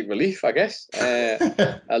some light relief, I guess.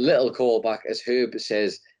 A little callback as Herb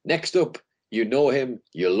says, next up, you know him,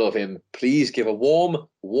 you love him. Please give a warm,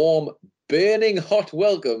 burning hot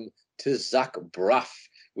welcome to Zach Braff,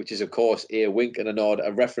 which is, of course, a wink and a nod,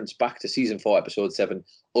 a reference back to season 4, episode 7,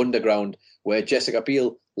 Underground, where Jessica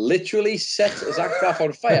Biel literally set Zach Braff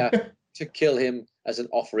on fire to kill him as an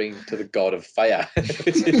offering to the god of fire.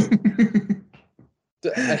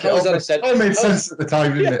 And how is that a sense? It all made sense at the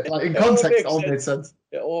time, didn't it? Like in context, it all made sense.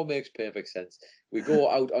 It all makes perfect sense. We go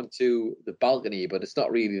out onto the balcony, but it's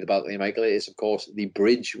not really the balcony, Michael. It is, of course, the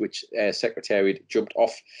bridge which Secretariat jumped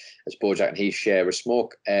off as BoJack and he share a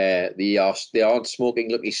smoke. They aren't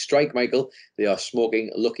smoking Lucky Strike, Michael. They are smoking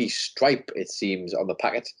Lucky Stripe, it seems, on the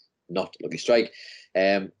packet, not Lucky Strike.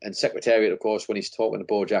 And Secretariat, of course, when he's talking to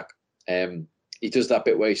BoJack, he does that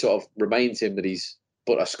bit where he sort of reminds him that he's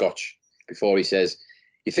butterscotch before he says,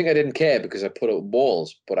 you think I didn't care because I put up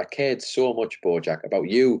walls, but I cared so much, BoJack, about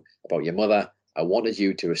you, about your mother. I wanted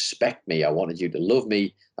you to respect me. I wanted you to love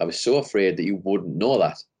me. I was so afraid that you wouldn't know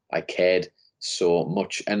that. I cared so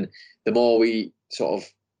much. And the more we sort of,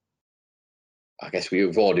 I guess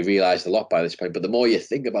we've already realised a lot by this point, but the more you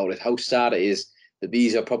think about it, how sad it is that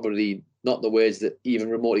these are probably not the words that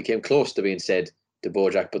even remotely came close to being said to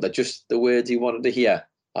BoJack, but they're just the words he wanted to hear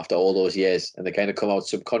after all those years. And they kind of come out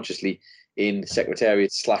subconsciously in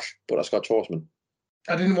Secretariat / Butterscotch Horseman.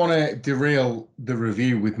 I didn't want to derail the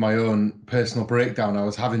review with my own personal breakdown I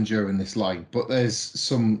was having during this line, but there's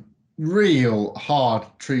some real hard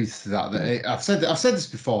truths to that. I've said this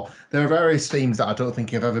before. There are various themes that I don't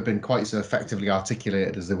think have ever been quite so effectively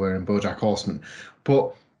articulated as they were in BoJack Horseman.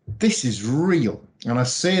 But this is real, and I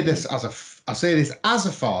say this as a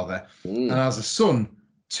father and as a son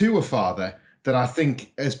to a father, that I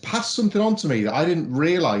think has passed something on to me that I didn't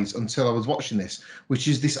realize until I was watching this, which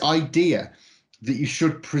is this idea that you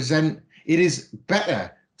should present. It is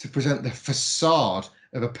better to present the facade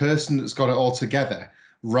of a person that's got it all together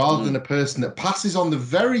rather than a person that passes on the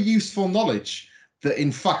very useful knowledge that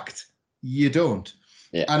in fact you don't.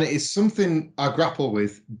 Yeah. And it is something I grapple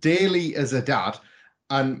with daily as a dad.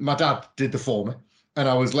 And my dad did the former. And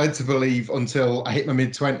I was led to believe until I hit my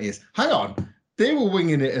mid-20s, hang on, they were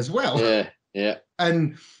winging it as well. Yeah.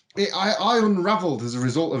 And I unraveled as a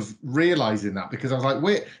result of realizing that, because I was like,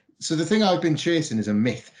 wait, so the thing I've been chasing is a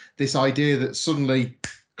myth. This idea that suddenly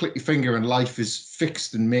click your finger and life is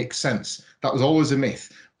fixed and makes sense. That was always a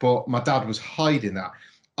myth. But my dad was hiding that.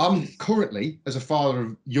 I'm currently, as a father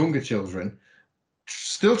of younger children,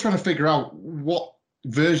 still trying to figure out what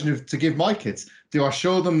version of to give my kids. Do I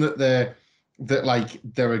show them that there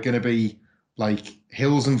are going to be like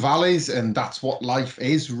hills and valleys and that's what life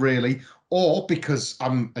is really? Or because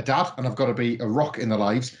I'm a dad and I've got to be a rock in their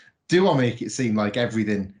lives, do I make it seem like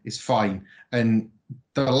everything is fine? And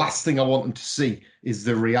the last thing I want them to see is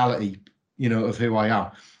the reality, of who I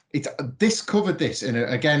am. This covered this. And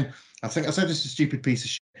again, I think I said this is a stupid piece of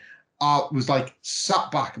shit. I was like sat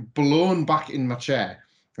back, blown back in my chair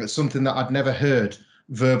at something that I'd never heard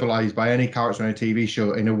verbalized by any character on a TV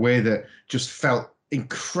show in a way that just felt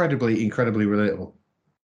incredibly, incredibly relatable.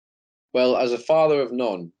 Well, as a father of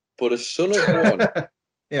none, but a son of one,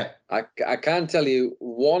 yeah, I can tell you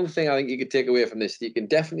one thing I think you could take away from this. You can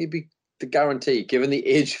definitely be the guarantee, given the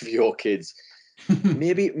age of your kids,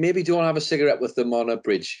 maybe don't have a cigarette with them on a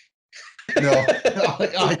bridge. No,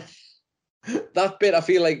 that bit, I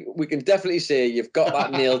feel like we can definitely say you've got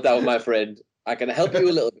that nailed down, my friend. I can help you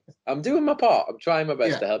a little bit. I'm doing my part. I'm trying my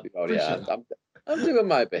best to help you out. Yeah, I'm doing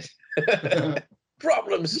my bit.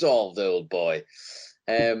 Problem solved, old boy.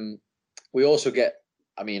 We also get,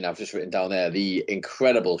 I've just written down there, the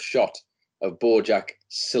incredible shot of Bojack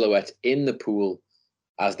silhouette in the pool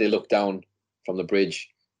as they look down from the bridge.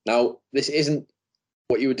 Now, this isn't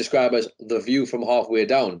what you would describe as the view from halfway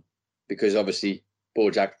down, because obviously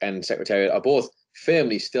Bojack and Secretariat are both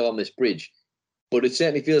firmly still on this bridge. But it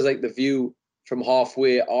certainly feels like the view from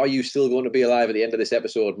halfway, are you still going to be alive at the end of this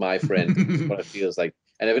episode, my friend? Is what it feels like.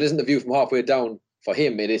 And if it isn't the view from halfway down for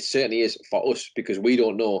him, certainly is for us, because we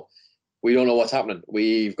don't know. We don't know what's happening.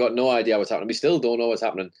 We've got no idea what's happening. We still don't know what's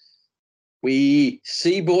happening. We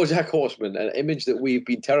see BoJack Horseman, an image that we've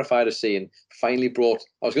been terrified of seeing, finally brought.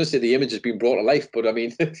 I was going to say the image has been brought to life, but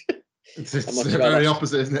it's the very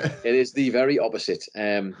opposite, isn't it? It is the very opposite.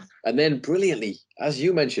 And then brilliantly, as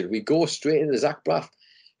you mentioned, we go straight into Zach Braff,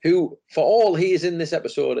 who, for all he is in this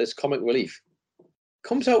episode as comic relief,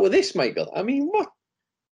 comes out with this, Michael. What?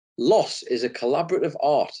 Loss is a collaborative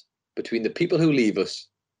art between the people who leave us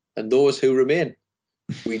and those who remain.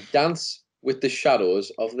 We dance with the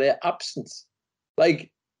shadows of their absence.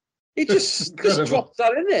 Like, he just drops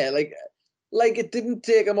that in there. Like it didn't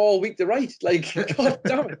take him all week to write. Like, God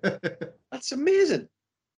damn it. That's amazing.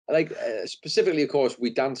 Like, specifically, of course, we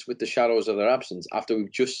dance with the shadows of their absence after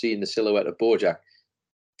we've just seen the silhouette of Bojack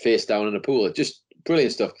face down in a pool. Just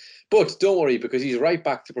brilliant stuff. But don't worry, because he's right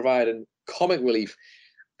back to providing comic relief.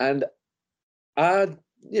 And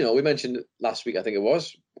we mentioned last week, I think it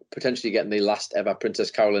was, potentially getting the last ever Princess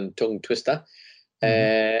Carolyn tongue twister.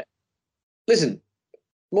 Listen,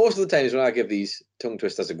 most of the times when I give these tongue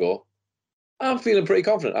twisters a go, I'm feeling pretty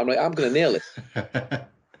confident. I'm like, I'm going to nail it.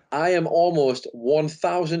 I am almost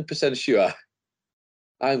 1,000% sure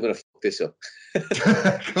I'm going to fuck this up.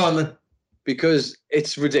 Come on, then. Because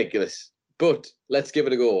it's ridiculous. But let's give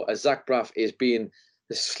it a go. As Zach Braff is being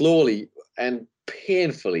slowly and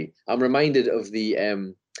painfully, I'm reminded of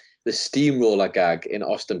the steamroller gag in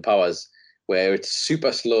Austin Powers, where it's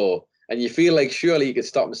super slow and you feel like surely he could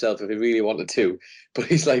stop himself if he really wanted to, but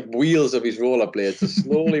he's like wheels of his rollerblades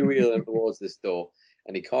slowly wheeling towards this door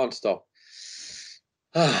and he can't stop.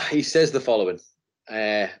 He says the following.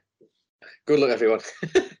 Good luck, everyone.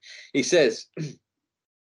 He says,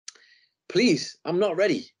 "Please, I'm not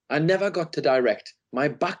ready. I never got to direct my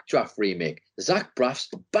Backdraft remake, Zach Braff's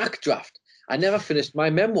Backdraft. I never finished my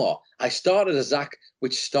memoir. I started as Zach,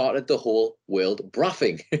 which started the whole world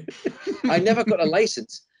braffing. I never got a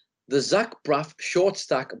license. The Zach Braff short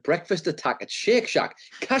stack breakfast attack at Shake Shack.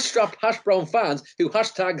 Cash-strapped hash brown fans who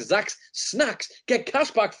hashtag Zach's snacks get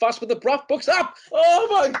cash back fast with the Braff Books app. Oh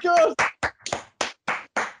my God.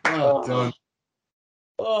 Well done.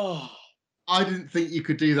 Oh. I didn't think you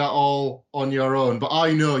could do that all on your own, but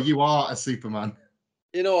I know you are a Superman.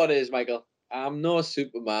 You know what it is, Michael? I'm no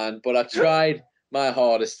Superman, but I tried my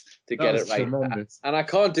hardest to get That it was right. tremendous. And I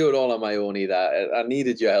can't do it all on my own either. I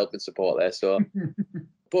needed your help and support there. So,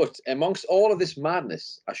 but amongst all of this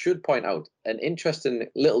madness, I should point out an interesting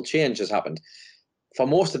little change has happened. For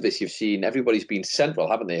most of this, you've seen everybody's been central,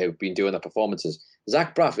 haven't they, who've been doing the performances.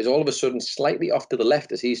 Zach Braff is all of a sudden slightly off to the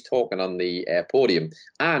left as he's talking on the podium.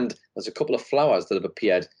 And there's a couple of flowers that have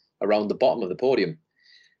appeared around the bottom of the podium.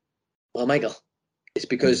 Well, Michael, it's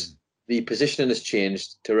because the positioning has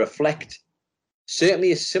changed to reflect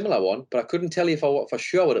certainly a similar one, but I couldn't tell you for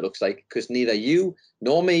sure what it looks like because neither you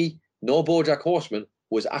nor me nor BoJack Horseman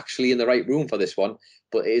was actually in the right room for this one,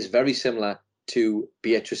 but it is very similar to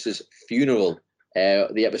Beatrice's funeral.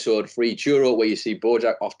 The episode Free Churro, where you see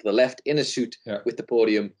BoJack off to the left in a suit with the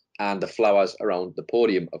podium and the flowers around the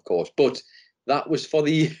podium, of course. But that was for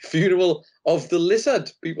the funeral of the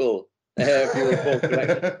lizard, people, if you recall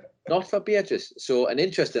correctly, not for Beatrice. So, and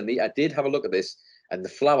interestingly, I did have a look at this, and the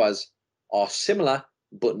flowers are similar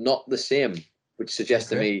but not the same, which suggests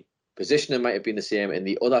to me positioning might have been the same in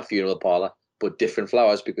the other funeral parlour, but different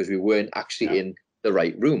flowers because we weren't actually in the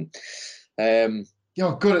right room.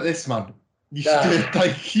 You're good at this, man. You should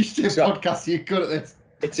do a podcast. You're good at this.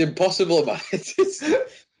 It's impossible, man.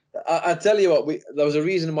 I tell you what, there was a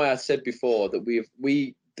reason why I said before that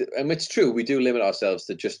and it's true, we do limit ourselves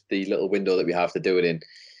to just the little window that we have to do it in.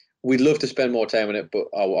 We'd love to spend more time on it, but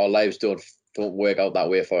our lives don't work out that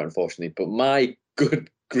way for it, unfortunately. But my good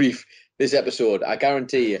grief, this episode, I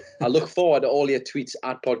guarantee you, I look forward to all your tweets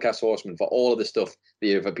at Podcast Horseman for all of the stuff that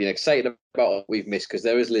you've been excited about we've missed, because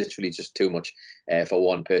there is literally just too much for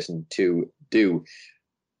one person to do.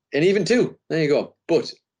 And even two, there you go.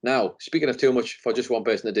 But now, speaking of too much for just one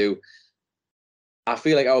person to do, I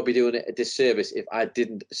feel like I would be doing it a disservice if I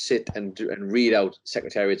didn't sit and read out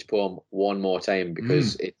Secretariat's poem one more time,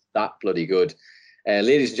 because it's that bloody good.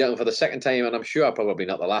 Ladies and gentlemen, for the second time, and I'm sure probably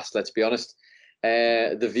not the last, let's be honest,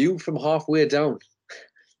 The View from Halfway Down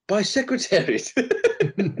by Secretariat.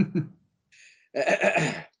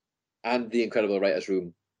 And the incredible writer's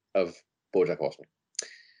room of BoJack Horseman.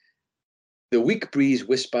 The weak breeze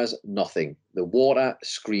whispers nothing. The water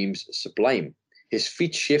screams sublime. His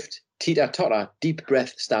feet shift, teeter-totter, deep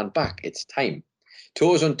breath, stand back. It's time.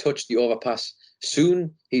 Toes untouched, the overpass.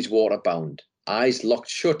 Soon he's water-bound. Eyes locked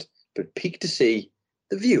shut, but peak to see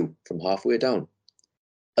the view from halfway down.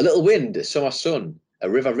 A little wind, a summer sun, a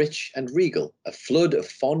river rich and regal, a flood of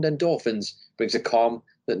fond endorphins brings a calm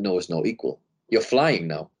that knows no equal. You're flying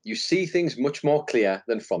now. You see things much more clear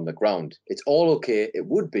than from the ground. It's all okay, it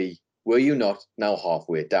would be, were you not now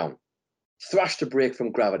halfway down. Thrash to break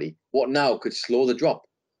from gravity. What now could slow the drop?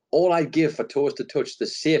 All I'd give for toes to touch the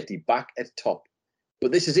safety back at top.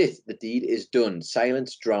 But this is it, the deed is done.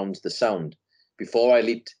 Silence drowns the sound. Before I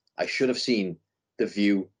leaped, I should have seen the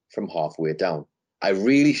view from halfway down. I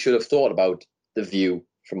really should have thought about the view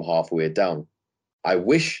from halfway down. I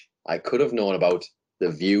wish I could have known about the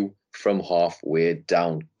view from halfway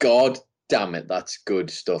down. God damn it, that's good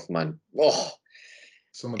stuff, man. Oh,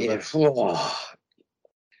 some of the best. Oh.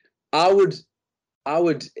 I would,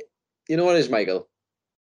 you know what it is, Michael?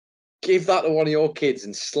 Give that to one of your kids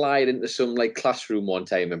and slide into some like classroom one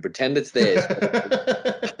time and pretend it's theirs.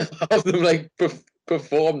 Have them like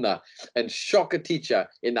perform that and shock a teacher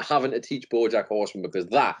into having to teach BoJack Horseman, because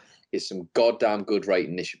that is some goddamn good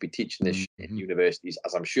writing. They should be teaching this in universities,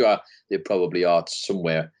 as I'm sure they probably are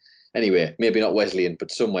somewhere. Anyway, maybe not Wesleyan, but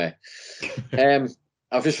somewhere.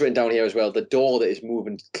 I've just written down here as well, the door that is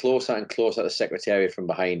moving closer and closer to Secretariat from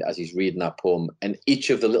behind as he's reading that poem, and each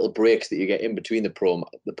of the little breaks that you get in between the poem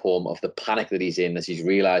of the panic that he's in as he's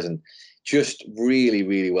realising, just really,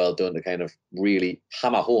 really well done to kind of really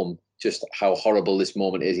hammer home just how horrible this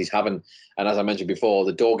moment is he's having. And as I mentioned before,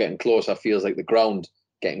 the door getting closer feels like the ground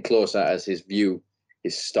getting closer as his view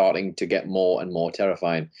is starting to get more and more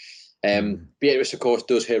terrifying. Beatrice, of course,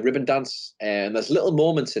 does her ribbon dance, and there's little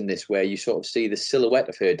moments in this where you sort of see the silhouette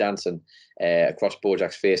of her dancing across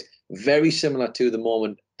BoJack's face, very similar to the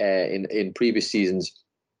moment in previous seasons,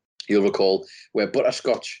 you'll recall, where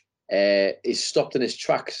Butterscotch is stopped in his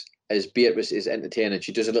tracks as Beatrice is entertaining.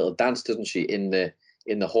 She does a little dance, doesn't she, in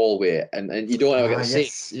the hallway, and you don't ever get to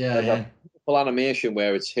see a full animation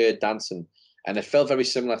where it's her dancing. And it felt very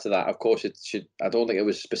similar to that. Of course, I don't think it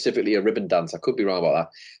was specifically a ribbon dance. I could be wrong about that.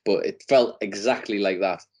 But it felt exactly like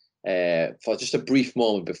that for just a brief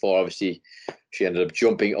moment before, obviously, she ended up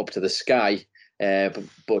jumping up to the sky.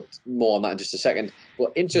 But more on that in just a second.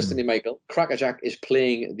 But interestingly, Michael, Crackerjack is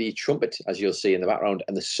playing the trumpet, as you'll see in the background.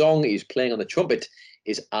 And the song he's playing on the trumpet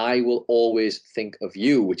is I Will Always Think of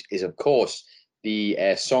You, which is, of course, the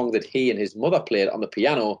song that he and his mother played on the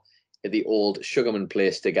piano at the old Sugarman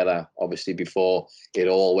place together, obviously before it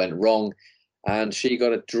all went wrong. and she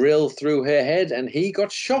got a drill through her head, and he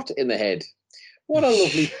got shot in the head. What a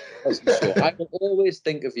lovely show. I will always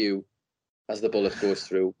think of you as the bullet goes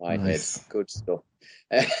through my head. Good stuff.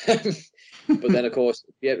 But then, of course,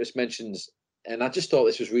 Beatrice mentions, and I just thought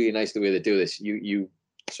this was really nice the way they do this. You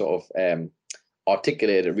sort of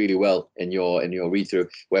articulated it really well in your read through,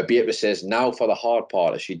 where Beatrice says, "Now for the hard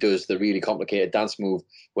part," as she does the really complicated dance move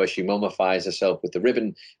where she mummifies herself with the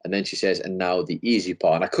ribbon, and then she says, "And now the easy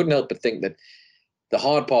part." And I couldn't help but think that the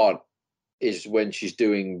hard part is when she's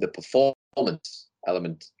doing the performance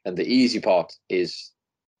element, and the easy part is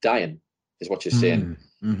dying, is what she's saying.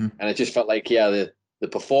 Mm-hmm. And it just felt like, yeah, the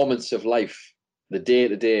performance of life, the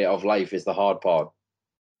day-to-day of life is the hard part.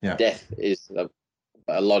 Yeah. Death is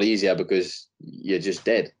a lot easier because you're just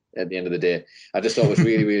dead at the end of the day. I just thought it was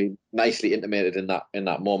really, really nicely intimated in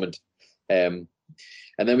that moment. And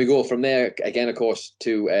then we go from there again, of course,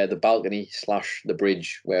 to the balcony / the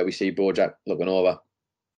bridge where we see Bojack looking over.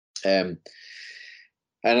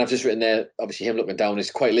 And I've just written there, obviously him looking down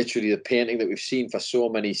is quite literally the painting that we've seen for so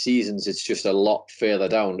many seasons. It's just a lot further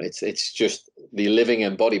down. It's just the living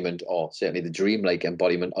embodiment, or certainly the dreamlike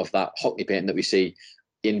embodiment of that Hockney painting that we see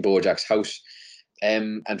in Bojack's house.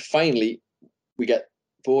 And finally, we get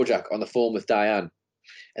Bojack on the phone with Diane.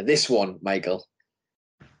 And this one, Michael,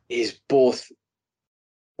 is both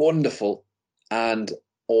wonderful and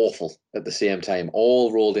awful at the same time,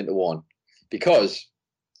 all rolled into one. Because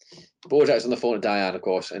Bojack's on the phone to Diane, of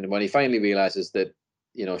course, and when he finally realizes that,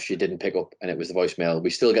 she didn't pick up and it was the voicemail, we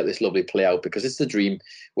still get this lovely play out because it's the dream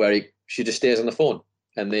where she just stays on the phone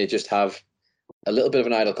and they just have a little bit of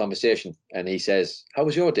an idle conversation. And he says, "How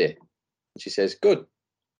was your day?" And she says, "Good."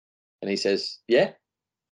 And he says, "Yeah?"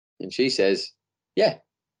 And she says, "Yeah,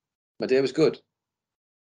 my day was good."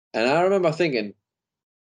 And I remember thinking,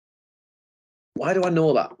 why do I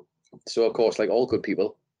know that? So, of course, like all good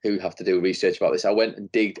people who have to do research about this, I went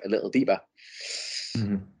and digged a little deeper.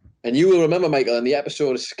 Mm-hmm. And you will remember, Michael, in the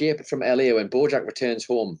episode Escape from LA, when Bojack returns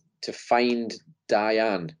home to find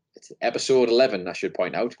Diane. It's episode 11, I should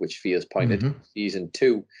point out, which feels pointed, season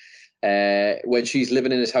 2, when she's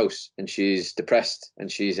living in his house and she's depressed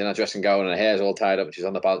and she's in a dressing gown and her hair's all tied up and she's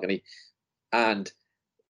on the balcony. And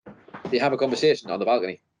they have a conversation on the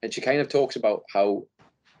balcony. And she kind of talks about how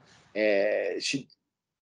Bojack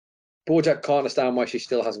can't understand why she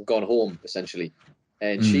still hasn't gone home, essentially.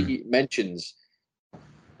 And she mentions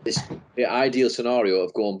the ideal scenario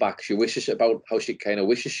of going back. She wishes about how she kind of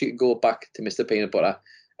wishes she could go back to Mr. Peanut Butter,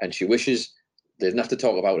 and she wishes they didn't have to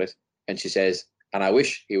talk about it. And she says, "And I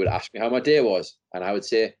wish he would ask me how my day was, and I would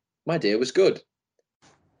say, my day was good."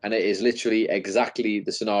 And it is literally exactly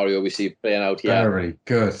the scenario we see playing out here. Very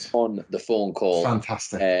good. On the phone call.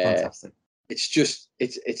 Fantastic. Fantastic. It's just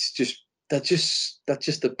they're just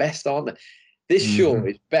the best, aren't they? This show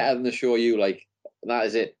is better than the show you like. And that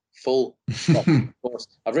is it. Full stop. Of course,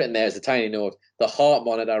 I've written there as a tiny note, the heart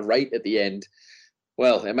monitor right at the end.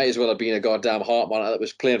 Well, it might as well have been a goddamn heart monitor that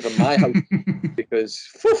was playing from my house because,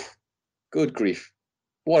 good grief.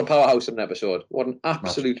 What a powerhouse of an episode. What an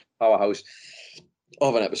absolute powerhouse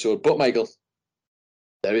of an episode. But, Michael,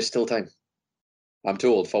 there is still time, I'm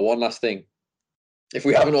told, for one last thing. If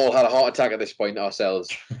we haven't all had a heart attack at this point ourselves.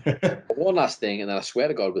 One last thing, and then I swear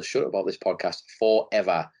to God, we'll shut up about this podcast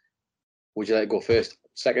forever. Would you like to go first?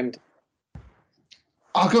 Second?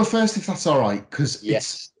 I'll go first if that's all right. Because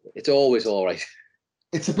yes, it's always all right.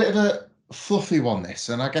 It's a bit of a fluffy one, this,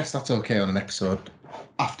 and I guess that's okay on an episode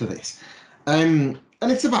after this. And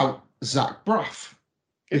it's about Zach Braff.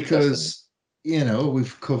 Because,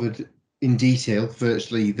 we've covered in detail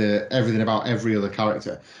virtually everything about every other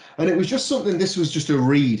character. And it was just something, this was just a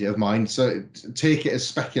read of mine, so take it as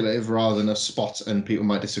speculative rather than a spot, and people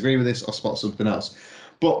might disagree with this or spot something else.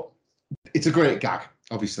 But it's a great gag,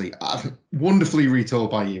 obviously. Wonderfully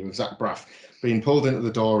retold by you, of Zach Braff being pulled into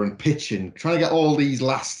the door and pitching, trying to get all these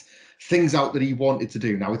last things out that he wanted to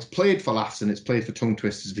do. Now, it's played for laughs and it's played for tongue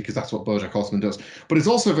twisters because that's what BoJack Horseman does. But it's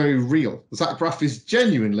also very real. Zach Braff is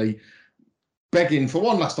genuinely begging for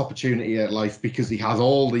one last opportunity at life because he has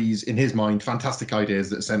all these, in his mind, fantastic ideas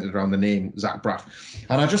that are centered around the name Zach Braff.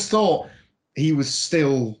 And I just thought he was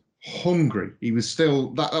still hungry. He was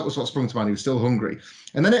still, that was what sprung to mind. He was still hungry.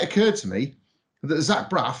 And then it occurred to me that Zach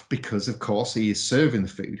Braff, because of course he is serving the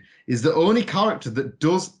food, is the only character that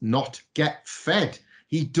does not get fed.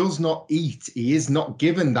 He does not eat. He is not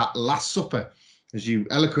given that last supper, as you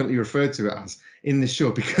eloquently referred to it as, in this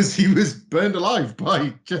show, because he was burned alive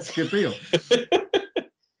by Jessica Biel.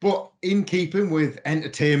 But in keeping with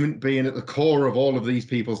entertainment being at the core of all of these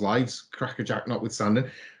people's lives, Crackerjack notwithstanding,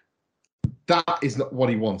 that is not what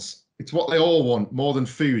he wants. It's what they all want more than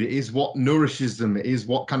food. It is what nourishes them. It is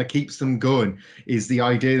what kind of keeps them going, is the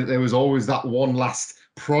idea that there was always that one last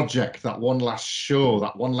project, that one last show,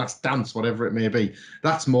 that one last dance, whatever it may be.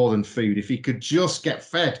 That's more than food. If he could just get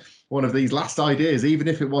fed one of these last ideas, even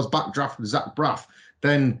if it was Backdraft with Zach Braff,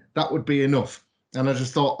 then that would be enough. And I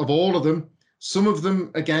just thought of all of them, some of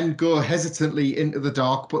them, again, go hesitantly into the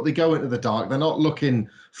dark, but they go into the dark. They're not looking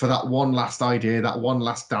for that one last idea, that one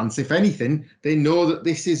last dance. If anything, they know that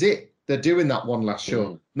this is it. They're doing that one last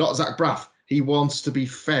show. Not Zach Braff. He wants to be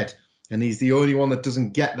fed. And he's the only one that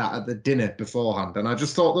doesn't get that at the dinner beforehand. And I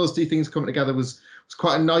just thought those two things coming together was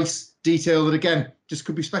quite a nice detail that, again, just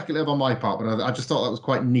could be speculative on my part, but I just thought that was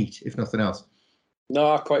quite neat, if nothing else.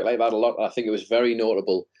 No, I quite like that a lot. I think it was very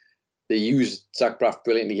notable. They used Zach Braff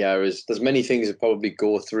brilliantly here. There's many things that probably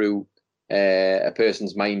go through a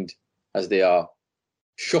person's mind as they are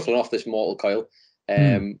shuffling off this mortal coil,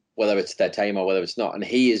 whether it's their time or whether it's not. And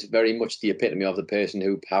he is very much the epitome of the person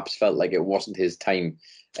who perhaps felt like it wasn't his time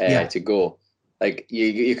to go. Like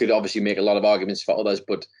you could obviously make a lot of arguments for others,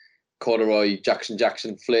 but Corduroy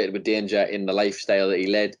Jackson flirted with danger in the lifestyle that he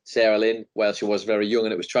led. Sarah Lynn, while she was very young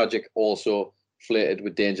and it was tragic, also flirted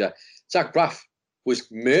with danger. Zach Braff was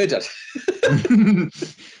murdered.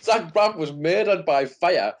 Zach Braff was murdered by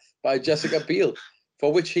fire by Jessica Biel,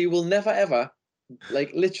 for which he will never ever,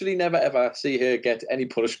 like literally never ever, see her get any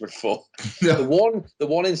punishment for. No. The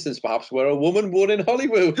one instance perhaps where a woman won in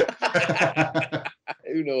Hollywood.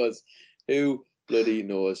 Who knows? Who bloody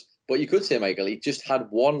knows? But you could say, Michael, he just had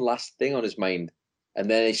one last thing on his mind, and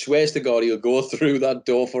then he swears to God he'll go through that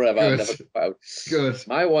door forever and never come out. Good.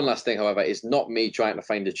 My one last thing, however, is not me trying to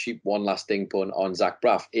find a cheap one last thing pun on Zach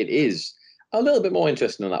Braff. It is a little bit more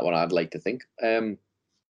interesting than that one, I'd like to think.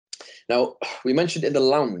 Now, we mentioned in the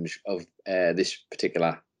lounge of this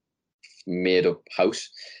particular made-up house,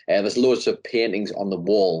 there's loads of paintings on the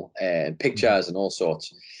wall and pictures and all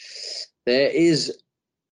sorts. There is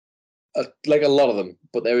like a lot of them,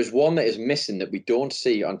 but there is one that is missing that we don't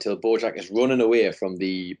see until Bojack is running away from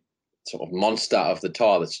the sort of monster of the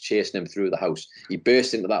tar that's chasing him through the house. He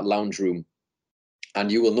bursts into that lounge room,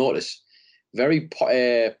 and you will notice very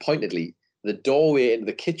pointedly the doorway into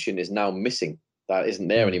the kitchen is now missing. That isn't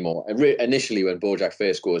there anymore. Initially, when Bojack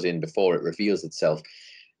first goes in, before it reveals itself,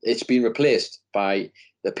 it's been replaced by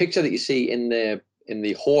the picture that you see in the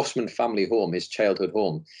Horseman family home, his childhood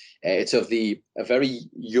home. It's of a very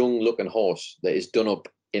young-looking horse that is done up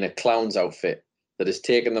in a clown's outfit that has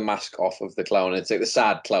taken the mask off of the clown. It's like the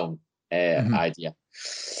sad clown idea.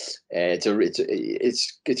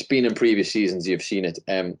 It's been in previous seasons. You've seen it,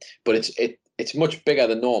 but it's much bigger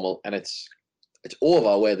than normal, and it's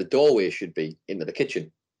over where the doorway should be into the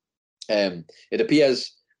kitchen. It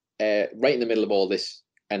appears right in the middle of all this,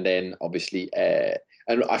 and then obviously.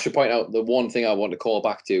 And I should point out the one thing I want to call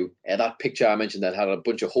back to, that picture I mentioned that had a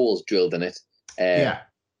bunch of holes drilled in it.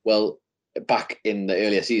 Well, back in the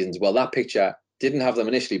earlier seasons, that picture didn't have them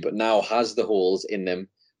initially, but now has the holes in them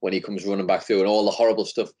when he comes running back through, and all the horrible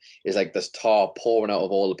stuff is like this tar pouring out of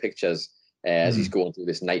all the pictures as he's going through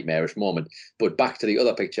this nightmarish moment. But back to the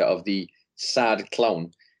other picture of the sad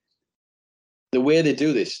clown. The way they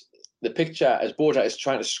do this, the picture as Bojack is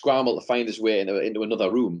trying to scramble to find his way into another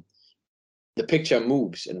room, the picture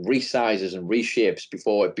moves and resizes and reshapes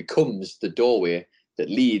before it becomes the doorway that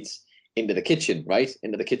leads into the kitchen, right?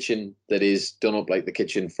 Into the kitchen that is done up like the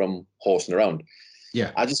kitchen from Horsing Around.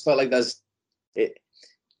 Yeah. I just felt like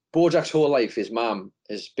Bojack's whole life, his mom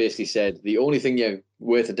has basically said, the only thing you're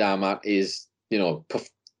worth a damn at is,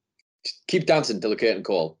 keep dancing till the curtain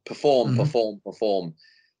call. Perform. Do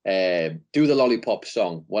the lollipop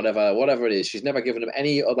song, whatever it is. She's never given him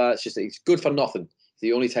any other. It's just, it's good for nothing.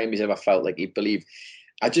 The only time he's ever felt like he'd believe.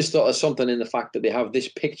 I just thought there's something in the fact that they have this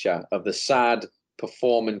picture of the sad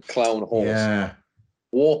performing clown horse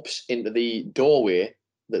warps into the doorway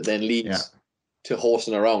that then leads to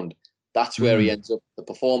Horsing Around. That's where he ends up. The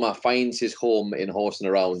performer finds his home in Horsing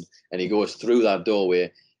Around, and he goes through that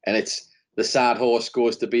doorway, and it's the sad horse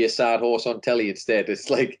goes to be a sad horse on telly instead. It's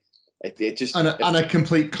like it just and a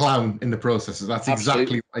complete clown in the process. That's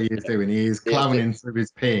exactly what he is doing. He is clowning through his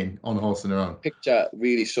pain on Horsing Around. Picture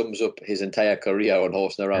really sums up his entire career on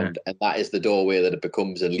Horsing Around, and that is the doorway that it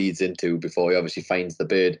becomes and leads into before he obviously finds the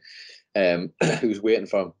bird who's waiting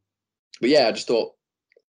for him. But I just thought,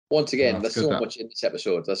 once again, there's so much in this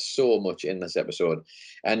episode. There's so much in this episode,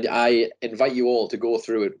 and I invite you all to go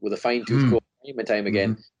through it with a fine-tooth comb time and time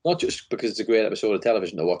again. Not just because it's a great episode of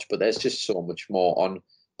television to watch, but there's just so much more on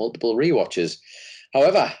multiple rewatches.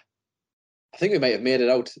 However, I think we might have made it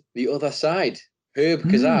out the other side. Herb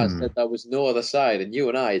Kazar said there was no other side, and you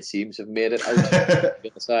and I, it seems, have made it out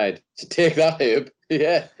the other side. So take that, Herb.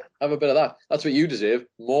 Yeah. Have a bit of that. That's what you deserve.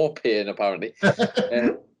 More pain, apparently.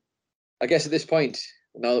 I guess at this point,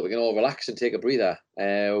 now that we can all relax and take a breather,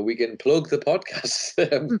 we can plug the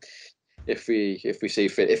podcast if we see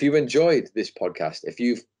fit. If you've enjoyed this podcast, if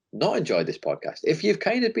you've not enjoyed this podcast, if you've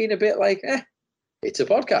kind of been a bit like, it's a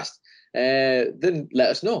podcast, then let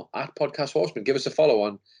us know at Podcast Horseman. Give us a follow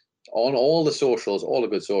on all the socials, all the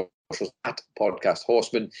good socials at Podcast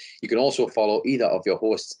Horseman. You can also follow either of your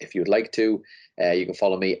hosts if you'd like to. You can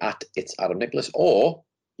follow me at It's Adam Nicholas, or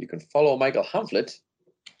you can follow Michael Hamflett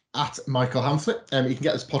at Michael Hamflett. You can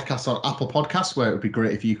get this podcast on Apple Podcasts, where it would be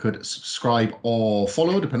great if you could subscribe or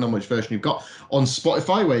follow, depending on which version you've got. On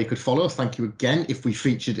Spotify, where you could follow. Thank you again if we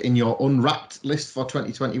featured in your Unwrapped list for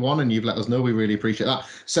 2021 and you've let us know. We really appreciate that.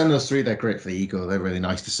 Send those through. They're great for the ego. They're really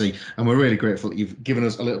nice to see. And we're really grateful that you've given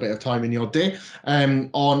us a little bit of time in your day.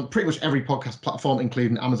 On pretty much every podcast platform,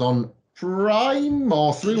 including Amazon Prime,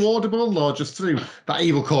 or through Audible, or just through that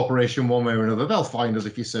evil corporation one way or another. They'll find us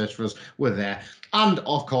if you search for us. We're there. And,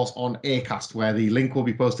 of course, on Acast, where the link will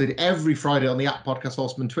be posted every Friday on the Podcast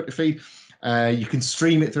Horseman Twitter feed. You can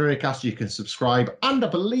stream it through Acast, you can subscribe, and I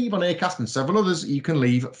believe on Acast and several others, you can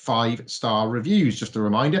leave 5-star reviews. Just a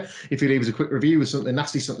reminder, if you leave us a quick review with something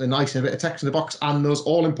nasty, something nice, and a bit of text in the box, and those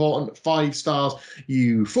all-important 5 stars,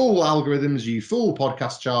 you fool algorithms, you fool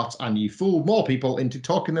podcast charts, and you fool more people into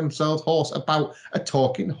talking themselves hoarse about a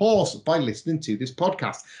talking horse by listening to this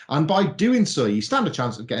podcast. And by doing so, you stand a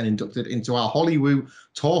chance of getting inducted into our Hollywood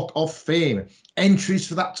Talk of Fame. Entries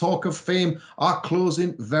for that Talk of Fame are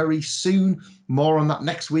closing very soon. More on that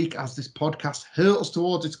next week as this podcast hurtles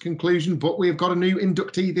towards its conclusion. But we've got a new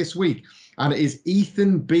inductee this week, and it is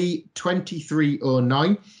Ethan B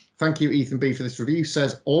 2309. Thank you, Ethan B, for this review.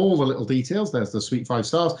 Says all the little details. There's the sweet 5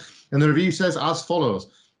 stars. And the review says as follows.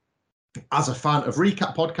 As a fan of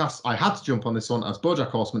recap podcasts, I had to jump on this one as BoJack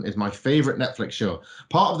Horseman is my favourite Netflix show.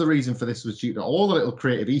 Part of the reason for this was due to all the little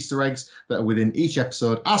creative Easter eggs that are within each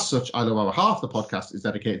episode. As such, I love how half the podcast is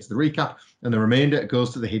dedicated to the recap and the remainder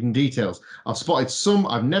goes to the hidden details. I've spotted some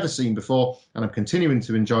I've never seen before and I'm continuing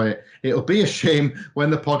to enjoy it. It'll be a shame when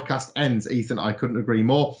the podcast ends, Ethan. I couldn't agree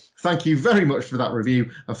more. Thank you very much for that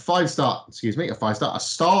review. A star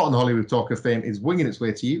on the Hollywood Talk of Fame is winging its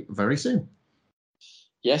way to you very soon.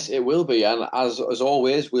 Yes, it will be. And as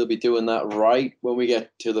always, we'll be doing that right when we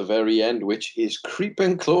get to the very end, which is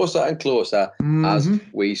creeping closer and closer as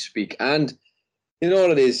we speak. And you know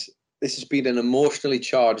what it is? This has been an emotionally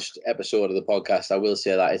charged episode of the podcast. I will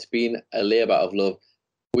say that. It's been a labour of love.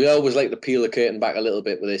 We always like to peel the curtain back a little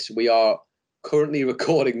bit with this. We are currently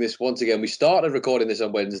recording this once again. We started recording this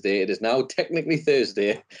on Wednesday. It is now technically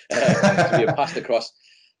Thursday. To be passed across.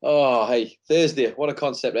 Oh, hey, Thursday. What a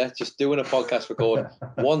concept, eh? Just doing a podcast record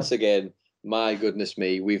once again. My goodness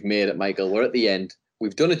me. We've made it, Michael. We're at the end.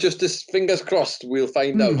 We've done it justice. Fingers crossed. We'll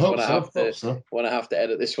find out when I have to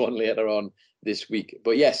edit this one later on this week.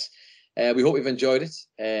 But yes, we hope you've enjoyed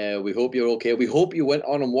it. We hope you're okay. We hope you went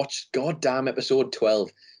on and watched goddamn episode 12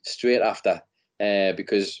 straight after.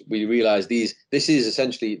 Because we realised this is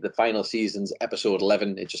essentially the final season's episode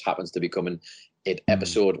 11. It just happens to be coming at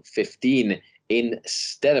episode 15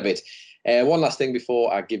 instead of it. One last thing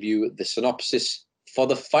before I give you the synopsis for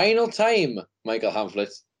the final time, Michael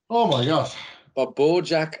Hamflett. Oh my God. For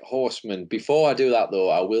BoJack Horseman. Before I do that, though,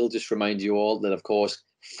 I will just remind you all that, of course,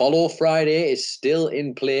 Follow Friday is still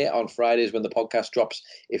in play on Fridays when the podcast drops.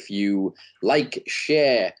 If you like,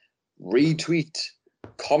 share, retweet,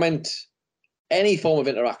 comment, any form of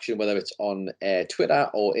interaction, whether it's on Twitter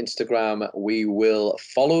or Instagram, we will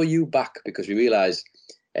follow you back because we realise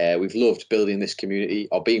we've loved building this community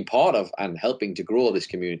or being part of and helping to grow this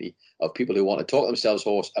community of people who want to talk themselves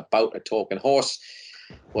hoarse about a talking horse.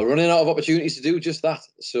 We're running out of opportunities to do just that.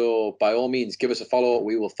 So by all means, give us a follow.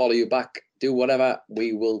 We will follow you back. Do whatever.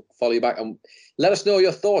 We will follow you back. And let us know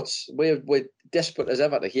your thoughts. We're desperate as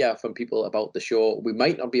ever to hear from people about the show. We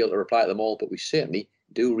might not be able to reply to them all, but we certainly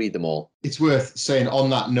do read them all. It's worth saying on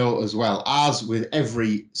that note as well, as with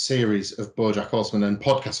every series of BoJack Horseman and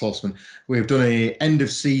Podcast Horseman, we've done a end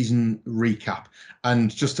of season recap.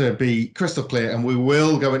 And just to be crystal clear, and we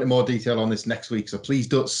will go into more detail on this next week, so please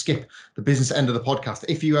don't skip the business end of the podcast.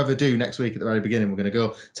 If you ever do next week at the very beginning, we're going to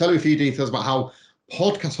go tell you a few details about how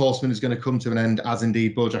Podcast Horseman is going to come to an end, as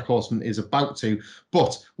indeed BoJack Horseman is about to.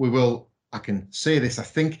 But we will, I can say this, I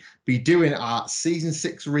think, be doing our season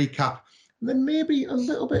 6 recap and then maybe a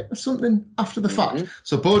little bit of something after the fact.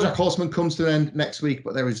 So BoJack Horseman comes to an end next week,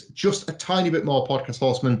 but there is just a tiny bit more Podcast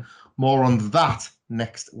Horseman. More on that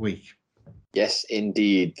next week. Yes,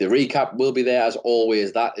 indeed. The recap will be there as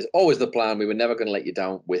always. That is always the plan. We were never going to let you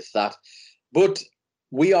down with that. But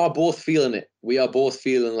we are both feeling it. We are both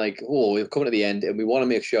feeling like, oh, we're coming to the end, and we want to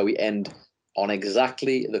make sure we end on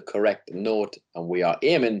exactly the correct note, and we are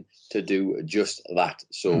aiming to do just that.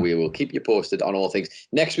 So we will keep you posted on all things.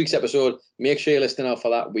 Next week's episode, make sure you're listening out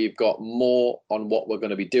for that. We've got more on what we're going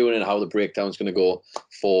to be doing and how the breakdown's going to go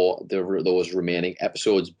for those remaining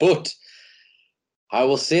episodes. But I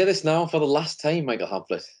will say this now for the last time, Michael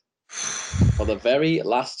Hamflett. For the very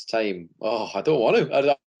last time. Oh, I don't want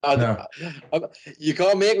to. You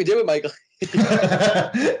can't make me do it, Michael.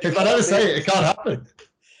 If I don't say it can't happen.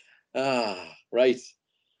 Right.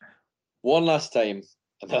 One last time,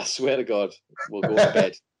 and I swear to God, we'll go to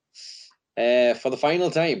bed. For the final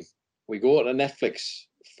time, we go to Netflix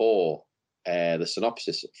for the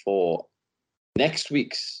synopsis for next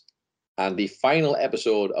week's and the final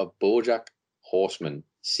episode of BoJack Horseman,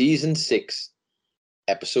 Season 6,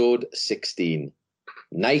 Episode 16.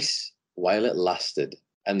 Nice while it lasted.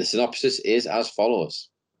 And the synopsis is as follows.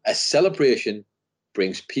 A celebration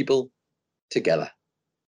brings people together.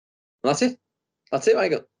 And that's it. That's it,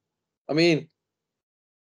 Michael. I mean,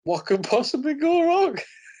 what could possibly go wrong?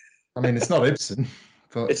 I mean, it's not Ibsen.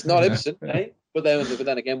 But, it's not Ibsen, hey? But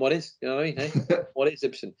then again, what is? You know what I mean? Hey? What is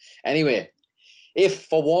Ibsen? Anyway, if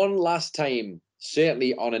for one last time,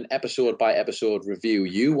 certainly on an episode-by-episode review,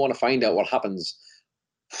 you want to find out what happens,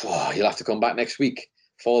 you'll have to come back next week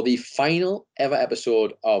for the final ever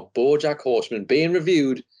episode of BoJack Horseman being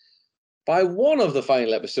reviewed by one of the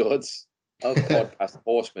final episodes of Podcast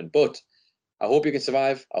Horseman. But I hope you can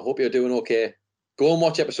survive. I hope you're doing okay. Go and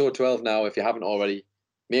watch episode 12 now if you haven't already.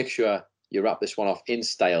 Make sure you wrap this one off in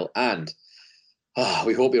style. And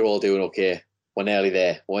we hope you're all doing okay. We're nearly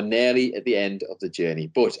there. We're nearly at the end of the journey.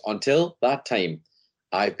 But until that time,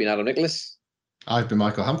 I've been Adam Nicholas. I've been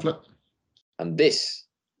Michael Hamflett. And this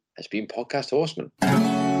has been Podcast Horseman.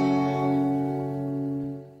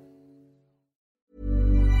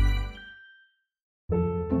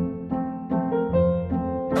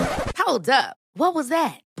 Hold up. What was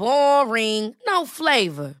that? Boring. No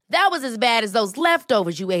flavor. That was as bad as those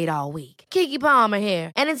leftovers you ate all week. Keke Palmer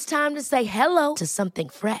here. And it's time to say hello to something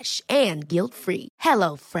fresh and guilt-free.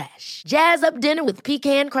 HelloFresh. Jazz up dinner with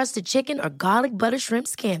pecan-crusted chicken or garlic butter shrimp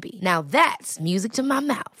scampi. Now that's music to my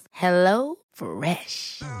mouth.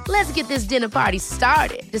 HelloFresh. Let's get this dinner party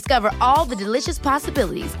started. Discover all the delicious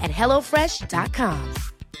possibilities at HelloFresh.com.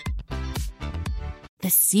 The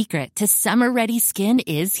secret to summer-ready skin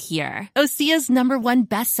is here. Osea's #1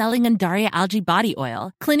 best-selling Undaria Algae Body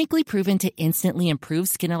Oil, clinically proven to instantly improve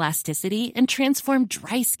skin elasticity and transform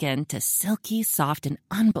dry skin to silky, soft, and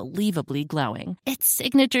unbelievably glowing. Its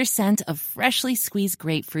signature scent of freshly squeezed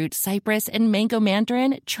grapefruit, cypress, and mango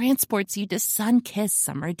mandarin transports you to sun-kissed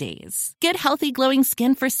summer days. Get healthy, glowing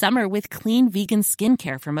skin for summer with clean, vegan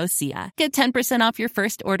skincare from Osea. Get 10% off your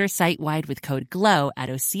first order site-wide with code GLOW at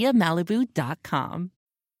OseaMalibu.com.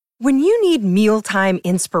 When you need mealtime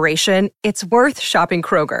inspiration, it's worth shopping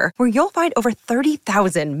Kroger, where you'll find over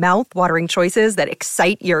 30,000 mouth-watering choices that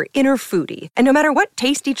excite your inner foodie. And no matter what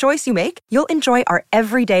tasty choice you make, you'll enjoy our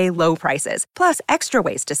everyday low prices, plus extra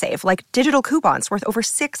ways to save, like digital coupons worth over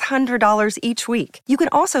 $600 each week. You can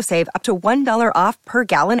also save up to $1 off per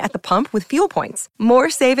gallon at the pump with fuel points.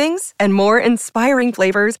 More savings and more inspiring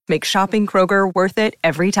flavors make shopping Kroger worth it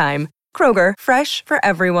every time. Kroger, fresh for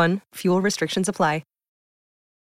everyone. Fuel restrictions apply.